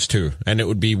grown used to. And it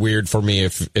would be weird for me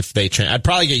if they change. I'd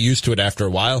probably get used to it after a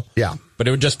while. Yeah. But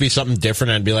it would just be something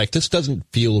different. I'd be like, this doesn't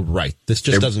feel right. This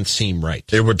just doesn't seem right.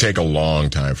 It would take a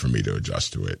long time for me to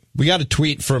adjust to it. We got a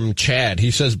tweet from Chad. He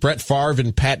says Brett Favre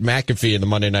and Pat McAfee in the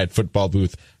Monday Night Football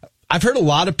booth. I've heard a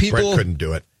lot of people. Brett couldn't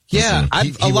do it. Yeah,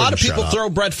 Mm-hmm. a lot of people throw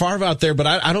Brett Favre out there, but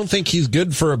I don't think he's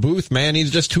good for a booth, man. He's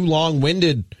just too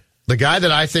long-winded. The guy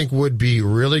that I think would be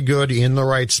really good in the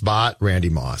right spot, Randy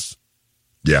Moss.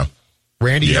 Yeah.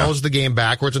 Randy knows the game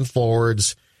backwards and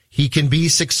forwards. He can be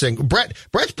succinct.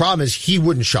 Brett's problem is he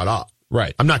wouldn't shut up.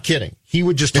 Right. I'm not kidding. He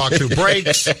would just talk through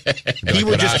breaks. He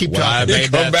would just keep talking. He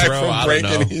come back from break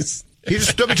and he's just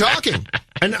still be talking.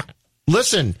 And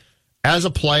listen, as a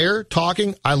player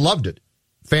talking, I loved it.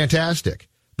 Fantastic.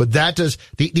 But that does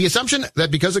the assumption that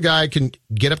because a guy can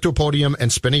get up to a podium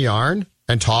and spin a yarn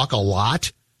and talk a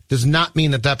lot does not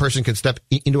mean that person can step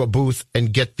into a booth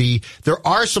and get there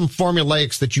are some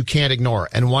formulaics that you can't ignore,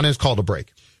 and one is called a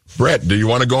break. Brett, do you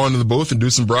want to go into the booth and do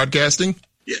some broadcasting?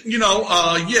 Yeah,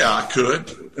 I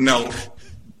could. Now,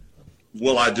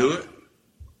 will I do it?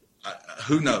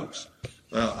 Who knows?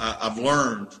 I've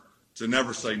learned to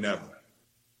never say never.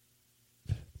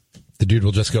 The dude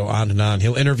will just go on and on.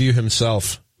 He'll interview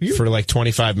himself for like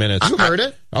 25 minutes. You heard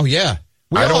it? Oh, yeah.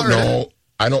 I don't know.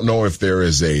 I don't know if there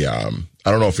is I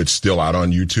don't know if it's still out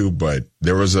on YouTube, but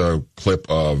there was a clip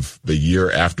of the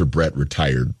year after Brett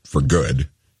retired for good,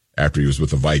 after he was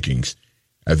with the Vikings.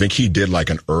 I think he did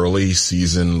like an early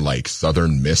season, like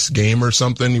Southern Miss game or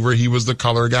something where he was the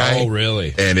color guy. Oh,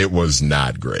 really? And it was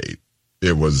not great.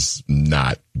 It was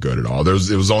not good at all.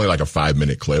 It was only like a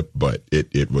 5-minute clip, but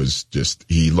it was just,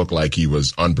 he looked like he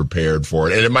was unprepared for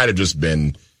it. And it might have just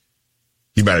been,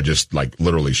 he might have just like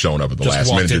literally shown up at the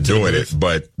last minute to doing it,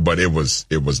 but it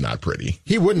was not pretty.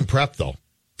 He wouldn't prep though.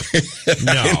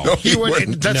 No, he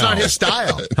wouldn't. That's not his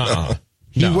style.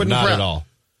 He wouldn't not prep at all.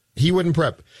 He wouldn't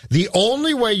prep. The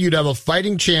only way you'd have a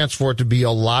fighting chance for it to be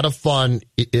a lot of fun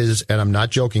is, and I'm not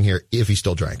joking here, if he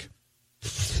still drank.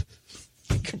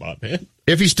 Come on, man.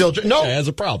 If he still drank. No. He has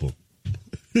a problem.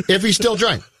 If he still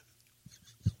drank.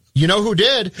 You know who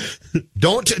did?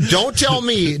 Don't tell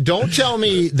me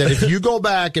that if you go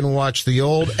back and watch the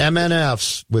old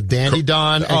MNFs with Dandy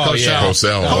Don and Cosell.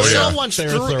 Cosell once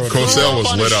Cosell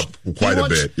was lit up quite a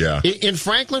bit, yeah. In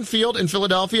Franklin Field in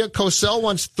Philadelphia, Cosell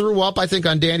once threw up, I think,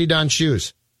 on Dandy Don's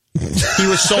shoes. He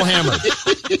was so hammered.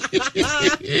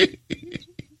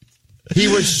 He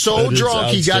was so drunk,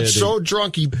 he got so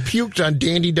drunk, he puked on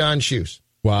Dandy Don's shoes.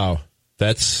 Wow.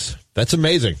 That's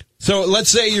amazing. So let's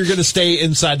say you're going to stay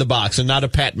inside the box and not a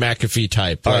Pat McAfee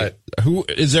type. All right. Who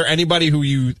is there anybody who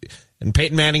you, and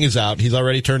Peyton Manning is out. He's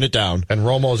already turned it down. And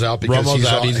Romo's out because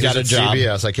he's got a job.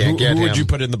 CBS. I can't get him. Who would you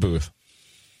put in the booth?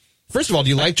 First of all, do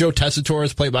you like Joe Tessitore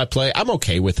as play-by-play? I'm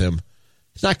okay with him.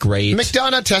 It's not great.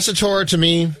 McDonough, Tessitore, to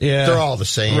me, they're all the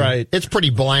same. Right. It's pretty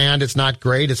bland. It's not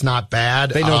great. It's not bad.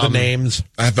 They know the names.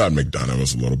 I thought McDonough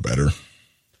was a little better.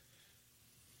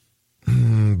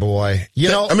 Boy. You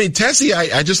know, I mean, Tessie,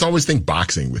 I just always think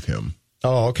boxing with him.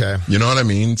 Oh, okay. You know what I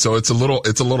mean? So it's a little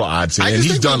odd seeing. And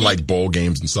he's done like bowl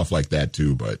games and stuff like that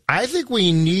too, but I think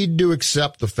we need to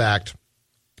accept the fact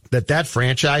that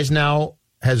franchise now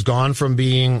has gone from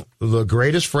being the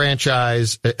greatest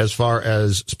franchise as far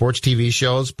as sports TV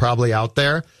shows probably out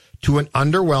there to an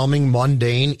underwhelming,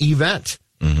 mundane event.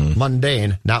 Mm-hmm.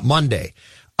 Mundane, not Monday.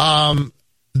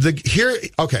 Here's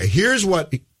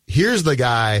the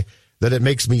guy that it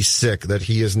makes me sick that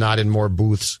he is not in more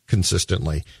booths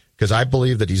consistently, because I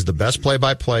believe that he's the best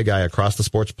play-by-play guy across the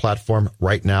sports platform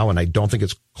right now, and I don't think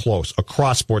it's close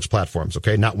across sports platforms.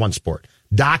 Okay, not one sport.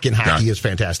 Doc in hockey is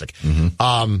fantastic.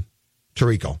 Mm-hmm.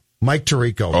 Mike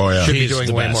Tirico should be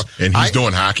doing way more. And he's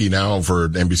doing hockey now for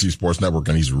NBC Sports Network,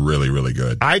 and he's really, really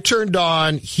good. I turned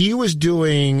on, he was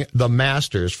doing the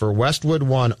Masters for Westwood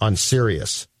One on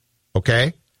Sirius.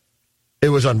 Okay? It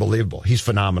was unbelievable. He's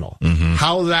phenomenal. Mm-hmm.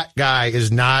 How that guy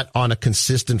is not on a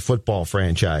consistent football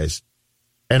franchise,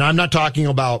 and I'm not talking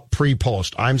about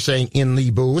pre-post, I'm saying in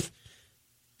the booth,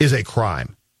 is a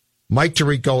crime. Mike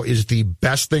Tirico is the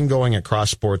best thing going across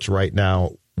sports right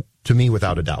now, to me,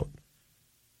 without a doubt.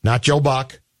 Not Joe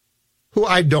Buck, who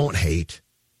I don't hate.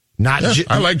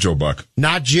 I like Joe Buck.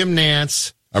 Not Jim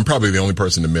Nantz. I'm probably the only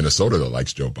person in Minnesota that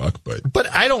likes Joe Buck, but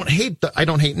I don't hate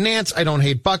Nantz. I don't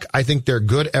hate Buck. I think they're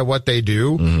good at what they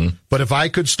do. Mm-hmm. But if I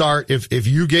could start, if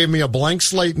you gave me a blank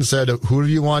slate and said, who do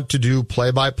you want to do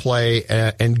play by play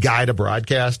and guide a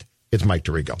broadcast, it's Mike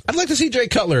Tirico. I'd like to see Jay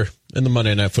Cutler in the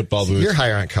Monday Night Football booth. You're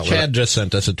higher on Cutler. Chad just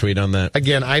sent us a tweet on that.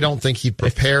 Again, I don't think he'd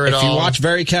prepare at all. If you watch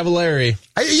Very Cavallari.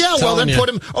 Then put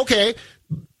him. Okay,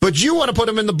 but you want to put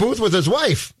him in the booth with his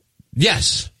wife.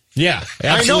 Yes. Yeah,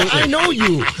 absolutely. I know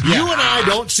you. Yeah. You and I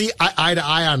don't see eye to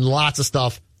eye on lots of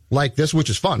stuff like this, which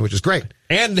is fun, which is great.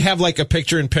 And have like a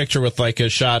picture-in-picture with like a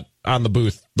shot on the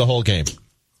booth the whole game.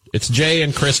 It's Jay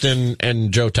and Kristen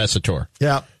and Joe Tessitore.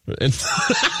 Yeah. No,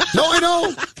 I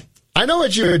know. I know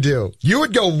what you would do. You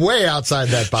would go way outside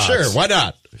that box. Sure, why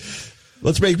not?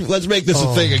 Let's make this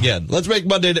a thing again. Let's make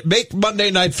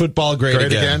Monday Night Football great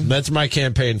again. That's my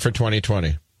campaign for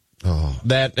 2020. Oh.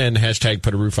 That and hashtag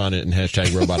put a roof on it and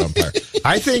hashtag robot umpire.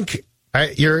 I think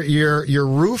your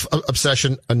roof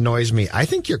obsession annoys me. I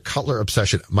think your Cutler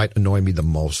obsession might annoy me the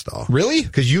most, though. Really?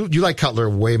 Because you like Cutler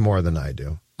way more than I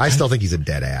do. I still think he's a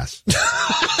dead ass.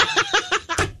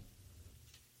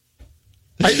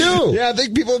 I do. Yeah, I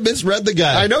think people misread the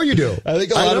guy. I know you do. I think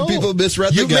a lot of people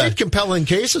misread the guy. You made compelling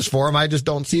cases for him. I just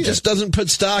don't see it. He just doesn't put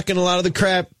stock in a lot of the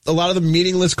crap, a lot of the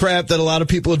meaningless crap that a lot of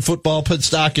people in football put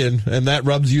stock in, and that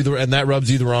rubs you the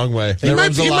wrong way. He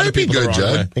might be good,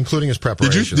 Judd, including his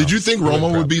preparation. Did you think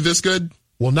Romo would be this good?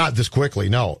 Well, not this quickly.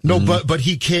 No, but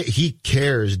he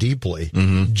cares deeply.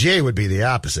 Mm-hmm. Jay would be the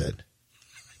opposite.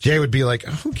 Jay would be like,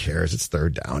 oh, who cares? It's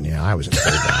third down. Yeah, I was in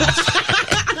third down.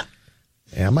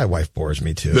 Yeah, my wife bores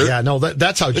me too.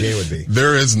 That's how Jay would be.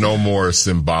 There is no more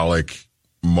symbolic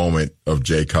moment of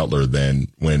Jay Cutler than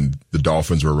when the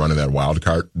Dolphins were running that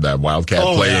wildcat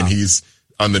play, and he's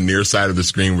on the near side of the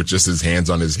screen with just his hands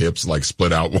on his hips, like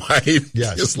split out wide.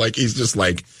 Yes. He's just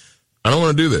like, I don't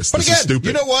want to do this. But this again, is stupid.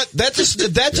 You know what? That's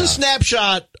a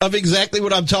snapshot of exactly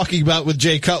what I'm talking about with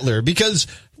Jay Cutler, because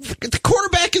the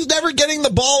quarterback is never getting the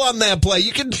ball on that play.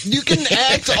 You can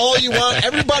act all you want.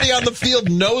 Everybody on the field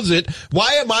knows it.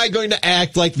 Why am I going to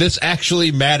act like this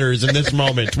actually matters in this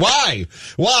moment? Why?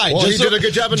 Well, he did a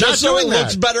good job of not doing that. Just so it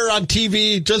looks better on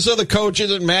TV, just so the coach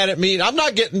isn't mad at me.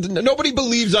 Nobody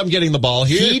believes I'm getting the ball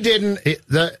here. He didn't.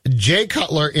 Jay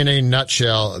Cutler, in a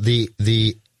nutshell, the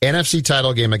NFC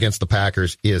title game against the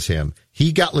Packers is him.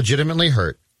 He got legitimately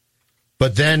hurt.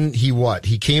 But then he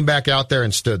came back out there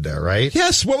and stood there, right?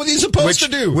 Yes, what was he supposed to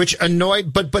do? Which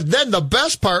annoyed, but then the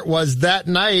best part was that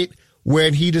night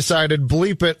when he decided,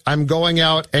 bleep it, I'm going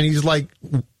out, and he's like,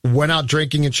 went out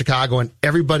drinking in Chicago, and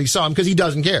everybody saw him because he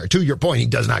doesn't care. To your point, he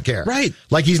does not care. Right.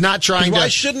 Like, he's not trying to. Why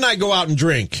shouldn't I go out and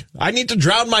drink? I need to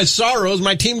drown my sorrows.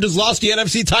 My team just lost the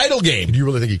NFC title game. Do you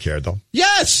really think he cared, though?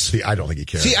 Yes. See, I don't think he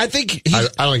cared. See, I think I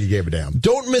don't think he gave a damn.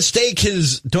 Don't mistake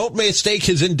his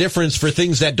indifference for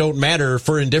things that don't matter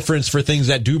for indifference for things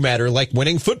that do matter, like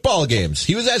winning football games.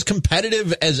 He was as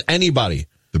competitive as anybody.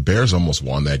 The Bears almost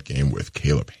won that game with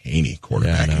Caleb Haney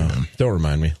quarterbacking them. Don't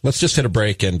remind me. Let's just hit a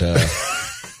break and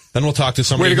then we'll talk to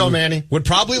somebody. Way to go, Manny. Would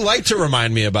probably like to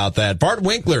remind me about that. Bart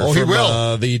Winkler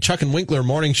from the Chuck and Winkler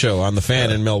morning show on the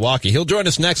Fan in Milwaukee. He'll join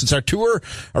us next. It's our tour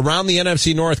around the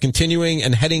NFC North, continuing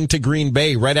and heading to Green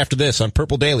Bay right after this on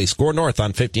Purple Daily. Score North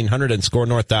on 1500 and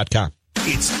scorenorth.com.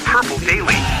 It's Purple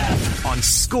Daily on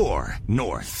Score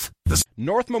North.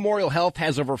 North Memorial Health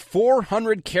has over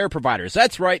 400 care providers.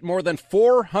 That's right, more than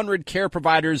 400 care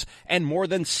providers and more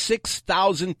than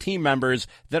 6,000 team members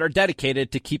that are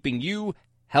dedicated to keeping you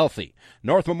healthy.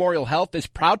 North Memorial Health is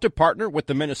proud to partner with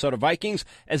the Minnesota Vikings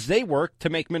as they work to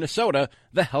make Minnesota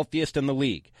the healthiest in the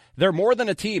league. They're more than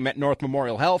a team at North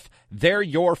Memorial Health. They're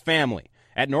your family.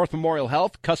 At North Memorial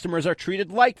Health, customers are treated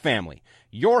like family.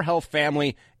 Your health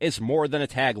family is more than a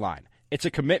tagline. It's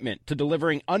a commitment to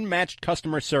delivering unmatched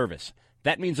customer service.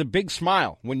 That means a big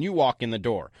smile when you walk in the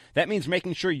door. That means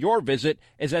making sure your visit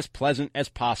is as pleasant as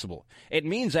possible. It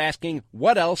means asking,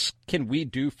 what else can we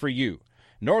do for you?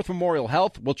 North Memorial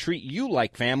Health will treat you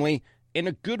like family in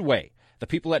a good way. The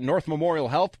people at North Memorial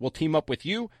Health will team up with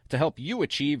you to help you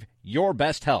achieve your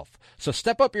best health. So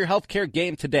step up your healthcare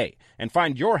game today and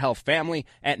find your health family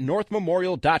at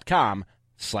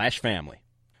northmemorial.com/family.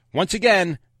 Once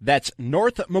again, that's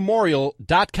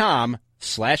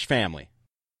northmemorial.com/family.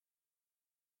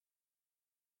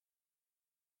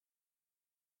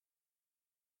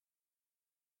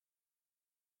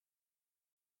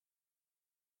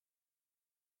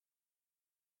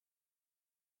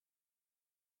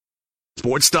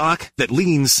 Sports talk that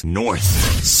leans north.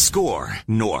 Score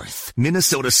North.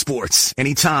 Minnesota sports.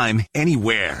 Anytime,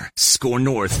 anywhere.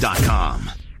 ScoreNorth.com.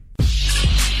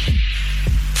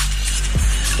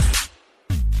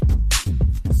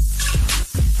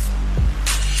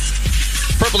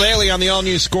 Purple Daily on the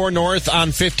all-new Score North on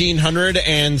 1500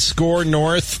 and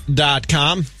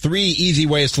scorenorth.com. 3 easy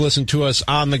ways to listen to us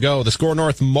on the go. The Score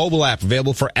North mobile app,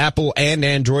 available for Apple and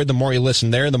Android. The more you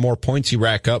listen there, the more points you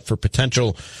rack up for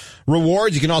potential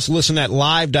rewards. You can also listen at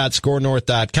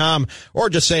live.scorenorth.com or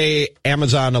just say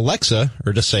Amazon Alexa,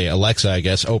 or just say Alexa, I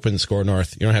guess, open Score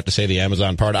North. You don't have to say the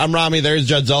Amazon part. I'm Rami. There's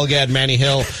Judd Zulgad, Manny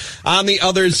Hill on the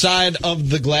other side of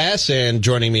the glass. And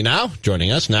joining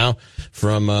us now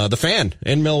from The Fan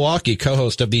in Milwaukee,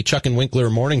 co-host of the Chuck and Winkler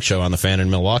Morning Show on The Fan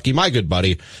in Milwaukee, my good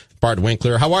buddy, Bart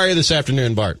Winkler. How are you this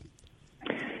afternoon, Bart?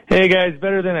 Hey, guys,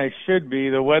 better than I should be.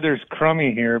 The weather's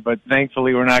crummy here, but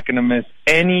thankfully we're not going to miss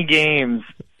any games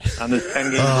on this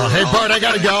 10-game Hey, Bart, I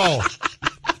got to go.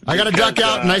 I got to duck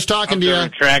out. Nice talking to you. The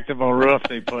retractable roof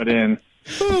they put in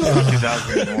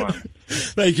 2001.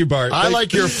 Thank you, Bart. I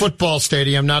like your football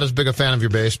stadium. Not as big a fan of your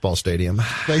baseball stadium.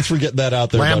 Thanks for getting that out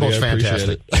there, Lambeau's buddy.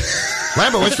 fantastic.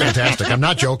 Lambeau is fantastic. I'm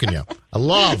not joking you. I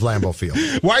love Lambeau Field.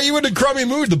 Why are you in a crummy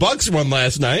mood? The Bucks won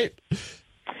last night.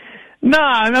 No,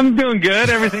 I'm doing good.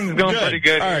 Everything's going pretty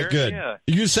good. All right, here. good. Yeah.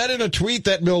 You said in a tweet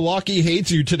that Milwaukee hates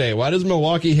you today. Why does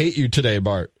Milwaukee hate you today,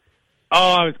 Bart?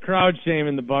 Oh, I was crowd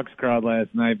shaming the Bucks crowd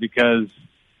last night because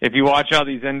if you watch all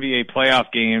these NBA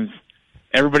playoff games,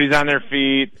 everybody's on their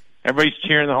feet, everybody's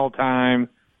cheering the whole time,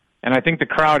 and I think the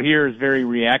crowd here is very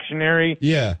reactionary.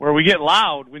 Yeah. Where we get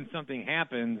loud when something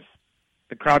happens,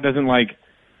 the crowd doesn't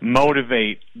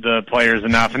motivate the players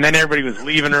enough. And then everybody was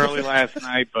leaving early last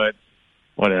night, but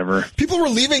whatever. People were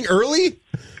leaving early?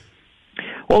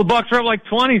 Well, the Bucks were up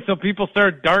 20, so people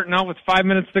started darting out with 5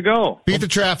 minutes to go. Beat the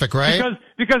traffic, right?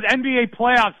 Because NBA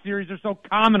playoff series are so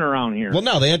common around here. Well,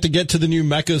 no, they had to get to the new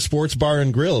Mecca Sports Bar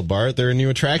and Grill, Bart. There are new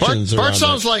attractions Bart around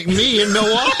sounds like me in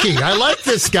Milwaukee. I like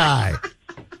this guy.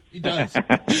 He does.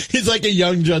 He's like a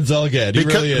young Judd Zulgad. He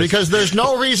really is. Because there's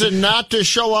no reason not to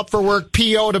show up for work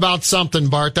PO'd about something,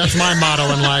 Bart. That's my motto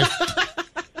in life.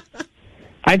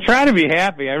 I try to be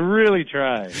happy. I really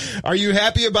try. Are you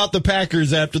happy about the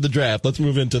Packers after the draft? Let's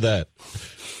move into that.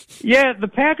 Yeah, the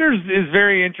Packers is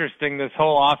very interesting this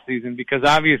whole offseason because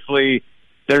obviously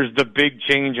there's the big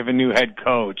change of a new head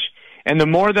coach. And the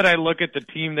more that I look at the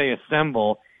team they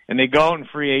assemble and they go out in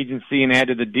free agency and add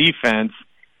to the defense,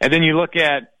 and then you look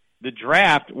at the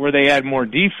draft where they add more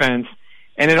defense,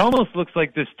 and it almost looks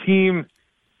like this team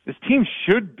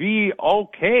should be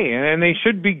okay, and they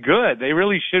should be good. They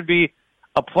really should be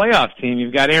a playoff team.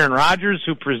 You've got Aaron Rodgers,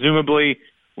 who presumably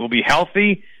will be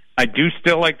healthy. I do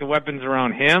still like the weapons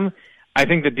around him. I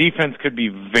think the defense could be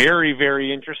very,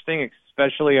 very interesting,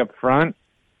 especially up front.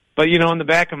 But, in the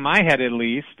back of my head at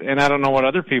least, and I don't know what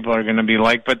other people are going to be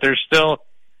like, but there's still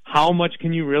how much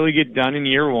can you really get done in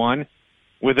year one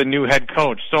with a new head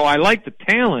coach. So I like the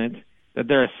talent that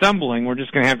they're assembling. We're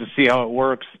just going to have to see how it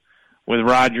works with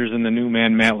Rodgers and the new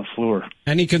man, Matt LaFleur.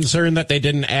 Any concern that they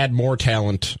didn't add more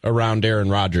talent around Aaron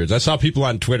Rodgers? I saw people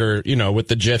on Twitter, with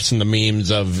the GIFs and the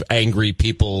memes of angry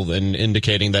people and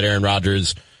indicating that Aaron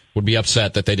Rodgers would be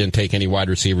upset that they didn't take any wide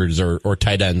receivers or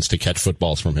tight ends to catch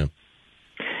footballs from him.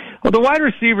 Well, the wide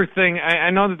receiver thing,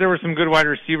 I know that there were some good wide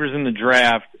receivers in the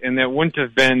draft, and that wouldn't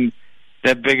have been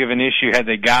that big of an issue had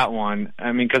they got one.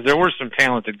 I mean, because there were some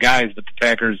talented guys, but the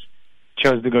Packers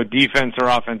chose to go defense or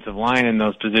offensive line in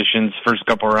those positions first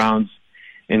couple rounds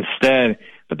instead.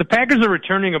 But the Packers are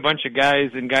returning a bunch of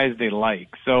guys and guys they like.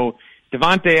 So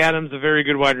Devontae Adams, a very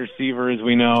good wide receiver, as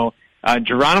we know.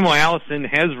 Geronimo Allison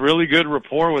has really good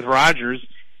rapport with Rodgers,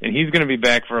 and he's going to be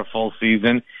back for a full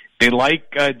season. They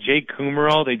like Jake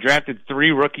Kumerow. They drafted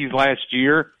 3 rookies last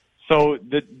year. So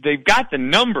they've got the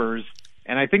numbers,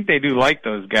 and I think they do like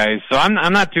those guys. So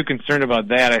I'm not too concerned about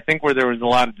that. I think where there was a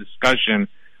lot of discussion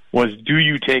was, do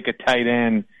you take a tight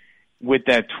end with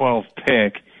that 12th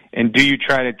pick, and do you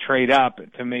try to trade up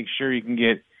to make sure you can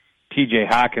get T.J.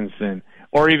 Hawkinson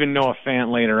or even Noah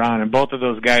Fant later on, and both of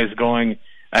those guys going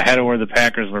ahead of where the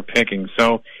Packers were picking.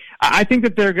 So I think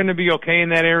that they're going to be okay in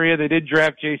that area. They did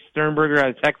draft Jay Sternberger out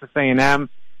of Texas A&M.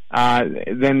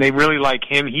 Then they really like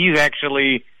him. He's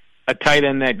actually a tight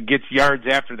end that gets yards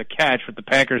after the catch, what the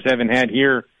Packers haven't had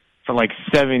here for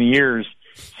 7 years.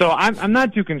 So I'm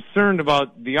not too concerned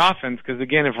about the offense because,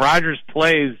 again, if Rodgers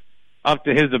plays up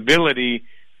to his ability,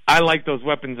 I like those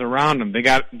weapons around him. They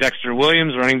got Dexter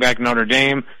Williams, running back Notre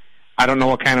Dame. I don't know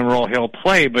what kind of role he'll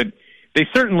play, but they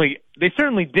certainly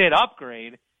did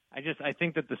upgrade. I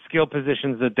think that the skill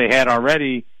positions that they had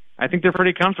already, I think they're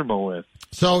pretty comfortable with.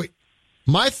 So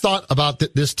my thought about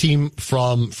this team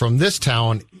from this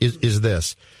town is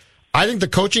this. I think the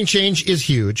coaching change is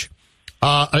huge.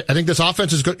 I think this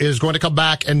offense is going to come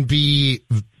back and be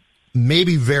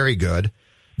maybe very good.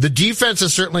 The defense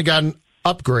has certainly gotten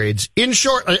upgrades. In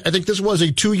short, I think this was a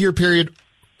 2-year period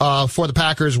for the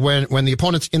Packers when the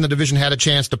opponents in the division had a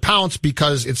chance to pounce,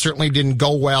 because it certainly didn't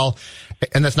go well,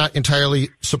 and that's not entirely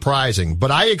surprising.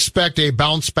 But I expect a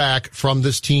bounce back from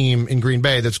this team in Green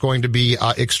Bay that's going to be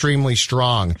extremely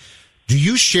strong. Do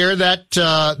you share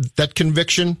that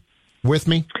conviction with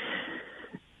me?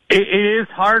 It is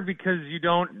hard because you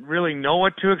don't really know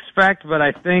what to expect, but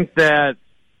I think there's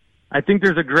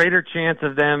a greater chance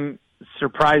of them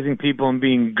surprising people and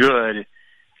being good,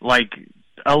 like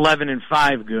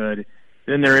 11-5 good,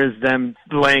 than there is them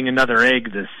laying another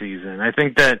egg this season. I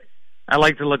think that I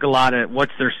like to look a lot at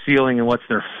what's their ceiling and what's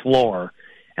their floor.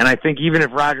 And I think even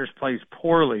if Rodgers plays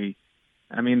poorly,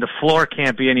 I mean, the floor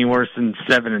can't be any worse than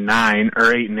 7-9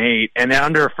 or 8-8. And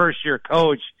under a first-year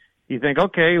coach, you think,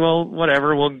 okay, well,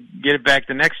 whatever, we'll get it back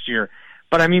to next year.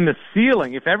 But, I mean, the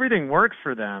ceiling, if everything works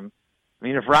for them, I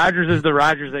mean, if Rodgers is the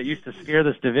Rodgers that used to scare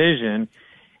this division,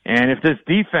 and if this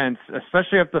defense,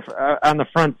 especially up on the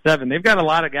front seven, they've got a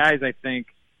lot of guys, I think,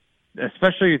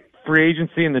 especially free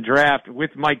agency in the draft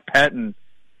with Mike Pettin,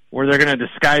 where they're going to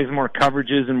disguise more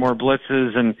coverages and more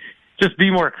blitzes and just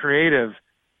be more creative.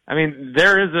 I mean,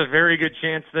 there is a very good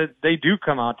chance that they do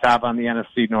come out top on the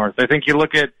NFC North. I think you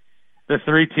look at the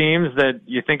three teams that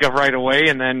you think of right away,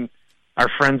 and then our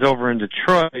friends over in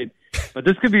Detroit. But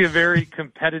this could be a very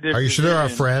competitive. Are you sure they're our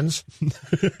friends?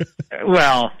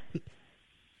 Well,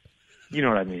 you know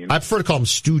what I mean. I prefer to call them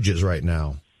stooges right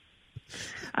now.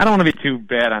 I don't want to be too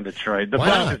bad on Detroit. The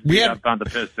Bucs just beat up on the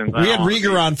Pistons. We had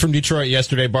Rieger on from Detroit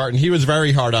yesterday, Bart, and he was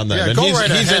very hard on them. Yeah, and go he's,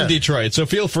 right he's ahead. in Detroit, so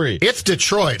feel free. It's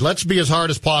Detroit. Let's be as hard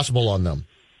as possible on them.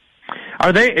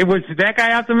 Are they? Was that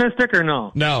guy optimistic or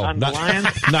no? No, on the Lions?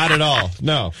 Not at all.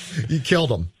 No, you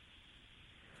killed him.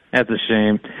 That's a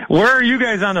shame. Where are you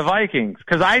guys on the Vikings?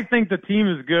 Because I think the team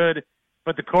is good,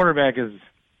 but the quarterback is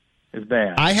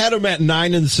bad. I had them at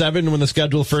 9-7 when the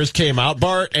schedule first came out,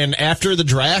 Bart, and after the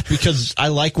draft, because I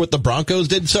like what the Broncos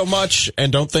did so much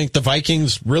and don't think the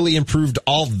Vikings really improved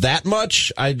all that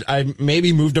much, I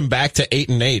maybe moved them back to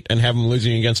 8-8 and have them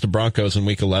losing against the Broncos in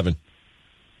Week 11.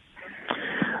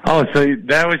 Oh, so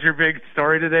that was your big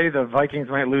story today? The Vikings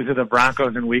might lose to the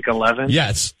Broncos in Week 11?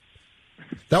 Yes.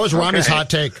 That was Rami's hot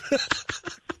take.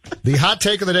 The hot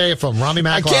take of the day from Rami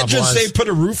McLeod. I can't just say put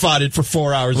a roof on it for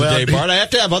 4 hours a day, Bart. I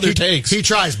have to have other takes. He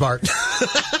tries, Bart.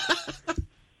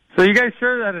 So you guys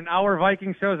sure that an hour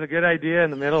Viking show is a good idea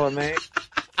in the middle of May?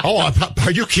 Oh,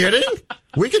 are you kidding?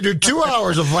 We could do 2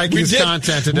 hours of Vikings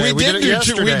content today. We did it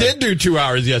yesterday. We did do 2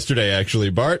 hours yesterday, actually,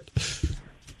 Bart.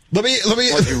 Let me.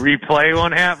 What, you replay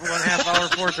one half hour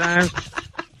 4 times?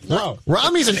 No.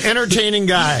 Rami's an entertaining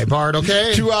guy, Bart,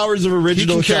 okay? 2 hours of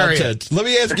original content. Let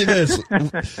me ask you this.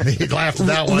 He laughed at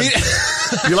that one.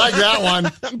 You like that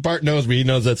one? Bart knows me. He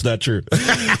knows that's not true.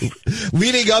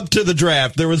 Leading up to the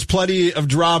draft, there was plenty of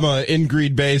drama in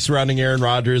Green Bay surrounding Aaron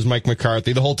Rodgers, Mike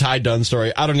McCarthy, the whole Ty Dunn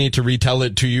story. I don't need to retell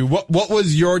it to you. What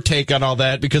was your take on all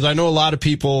that? Because I know a lot of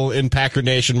people in Packer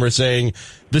Nation were saying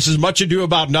this is much ado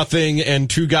about nothing, and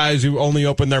two guys who only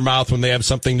open their mouth when they have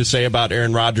something to say about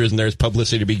Aaron Rodgers, and there's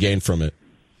publicity to be gained from it.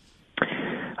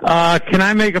 Can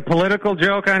I make a political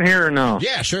joke on here or no?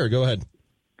 Yeah, sure. Go ahead.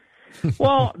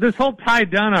 Well, this whole Ty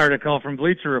Dunn article from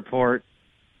Bleacher Report,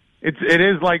 it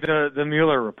is like the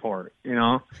Mueller report, you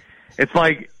know? It's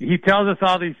like he tells us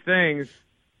all these things.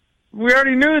 We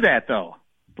already knew that, though.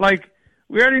 Like,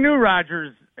 we already knew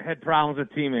Rodgers had problems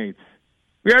with teammates.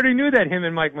 We already knew that him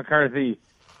and Mike McCarthy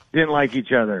didn't like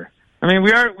each other. I mean,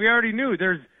 we already knew.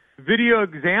 There's video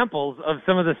examples of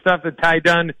some of the stuff that Ty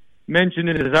Dunn mentioned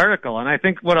in his article. And I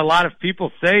think what a lot of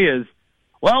people say is,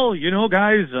 well, you know,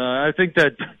 guys, I think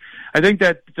that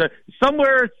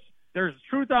somewhere there's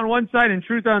truth on one side and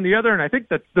truth on the other, and I think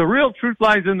that the real truth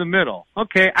lies in the middle.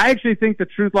 Okay, I actually think the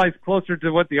truth lies closer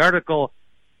to what the article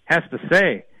has to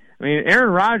say. I mean,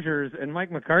 Aaron Rodgers and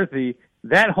Mike McCarthy,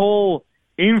 that whole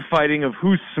infighting of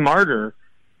who's smarter,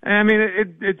 I mean,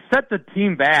 it set the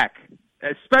team back,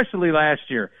 especially last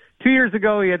year. 2 years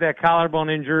ago, he had that collarbone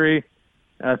injury,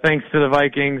 thanks to the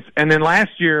Vikings. And then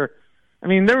last year, I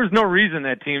mean, there was no reason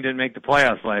that team didn't make the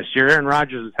playoffs last year. Aaron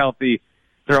Rodgers was healthy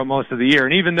throughout most of the year.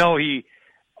 And even though he,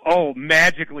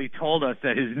 magically told us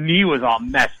that his knee was all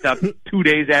messed up 2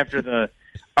 days after the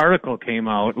article came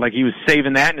out, like he was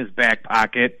saving that in his back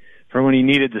pocket for when he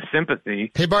needed the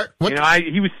sympathy. Hey, Bart,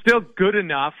 he was still good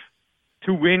enough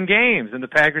to win games, and the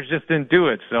Packers just didn't do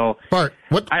it. So, Bart,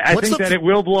 I think that it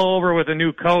will blow over with a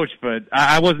new coach, but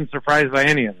I wasn't surprised by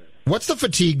any of it. What's the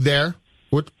fatigue there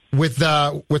with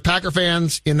Packer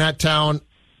fans in that town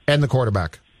and the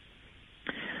quarterback?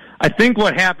 I think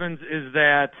what happens is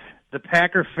that the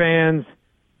Packer fans,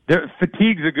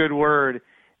 fatigue's a good word.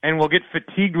 and will get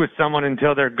fatigued with someone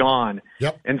until they're gone.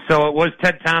 Yep. And so it was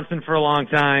Ted Thompson for a long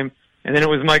time, and then it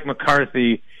was Mike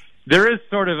McCarthy. There is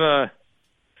sort of a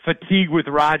fatigue with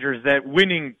Rodgers that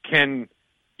winning can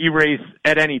erase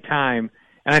at any time.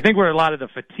 And I think where a lot of the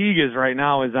fatigue is right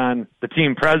now is on the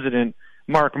team president,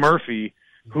 Mark Murphy,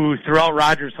 who throughout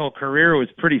Rodgers' whole career was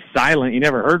pretty silent. You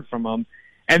never heard from him.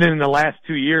 And then in the last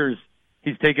 2 years,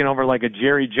 he's taken over like a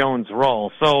Jerry Jones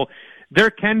role. So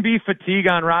there can be fatigue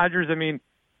on Rodgers. I mean,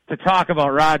 to talk about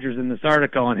Rodgers in this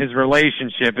article and his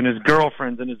relationship and his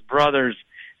girlfriends and his brothers,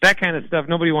 that kind of stuff,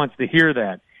 nobody wants to hear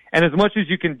that. And as much as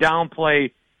you can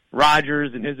downplay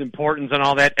Rodgers and his importance and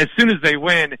all that, as soon as they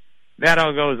win, that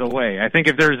all goes away. I think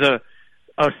if there's a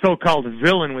so-called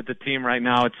villain with the team right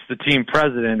now, it's the team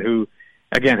president who,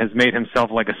 again, has made himself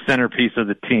like a centerpiece of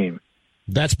the team.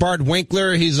 That's Bart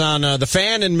Winkler. He's on The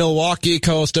Fan in Milwaukee,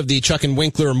 co-host of the Chuck and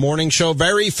Winkler Morning Show.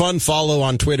 Very fun follow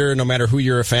on Twitter, no matter who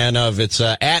you're a fan of. It's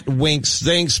at Winks.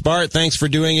 Thanks, Bart. Thanks for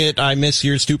doing it. I miss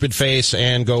your stupid face,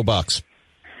 and go Bucks.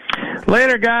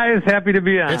 Later, guys. Happy to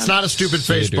be on. It's not a stupid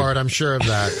face, Bart. I'm sure of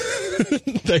that.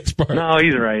 Thanks, Bart. No,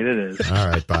 he's right. It is. All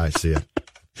right. Bye. See ya.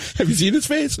 Have you seen his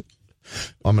face?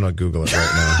 I'm going to Google it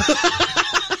right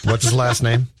now. What's his last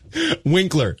name?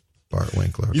 Winkler. Bart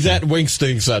Winkler. Okay. He's at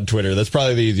Winkstinks on Twitter. That's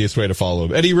probably the easiest way to follow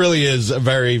him. And he really is a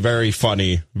very, very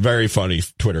funny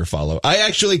Twitter follow. I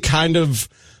actually kind of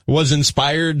was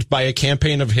inspired by a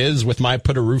campaign of his with my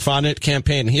Put a Roof on It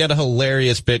campaign. He had a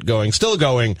hilarious bit still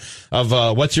going, of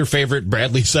what's your favorite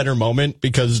Bradley Center moment,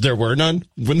 because there were none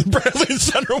when the Bradley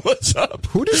Center was up.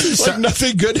 Who does he sound?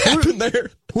 Nothing good happened there.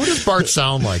 Who does Bart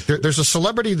sound like? There's a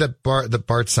celebrity that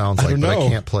Bart sounds like, but I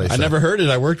can't place it. I never heard it.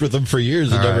 I worked with him for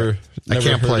years. I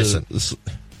can't place it.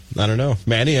 I don't know.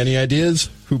 Manny, any ideas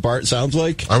who Bart sounds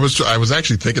like? I was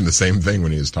actually thinking the same thing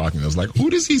when he was talking. I was like, who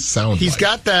does he sound like? He's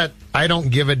got that I don't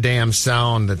give a damn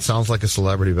sound that sounds like a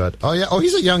celebrity, but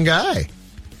he's a young guy.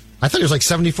 I thought he was like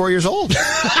 74 years old.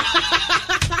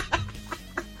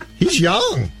 He's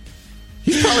young.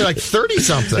 He's probably like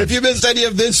 30-something. If you missed any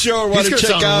of this show or want to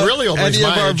check out really any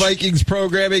of our Vikings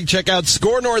programming, check out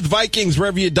Score North Vikings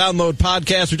wherever you download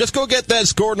podcasts, or just go get that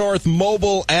Score North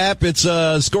mobile app. It's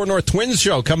a Score North Twins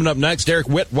show coming up next. Eric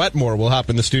Wetmore will hop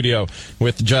in the studio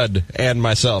with Judd and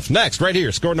myself. Next, right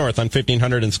here, Score North on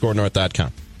 1500 and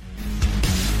scorenorth.com.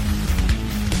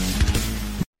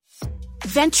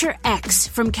 Venture X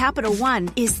from Capital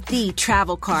One is the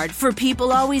travel card for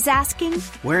people always asking,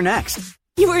 where next?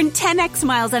 You earn 10x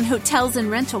miles on hotels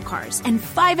and rental cars, and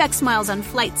 5x miles on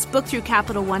flights booked through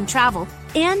Capital One Travel,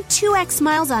 and 2x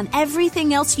miles on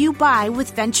everything else you buy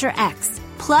with Venture X.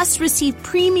 Plus, receive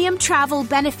premium travel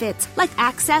benefits like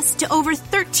access to over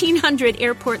 1,300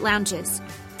 airport lounges.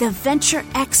 The Venture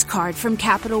X card from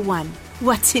Capital One.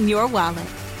 What's in your wallet?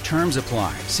 Terms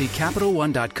apply. See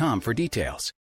CapitalOne.com for details.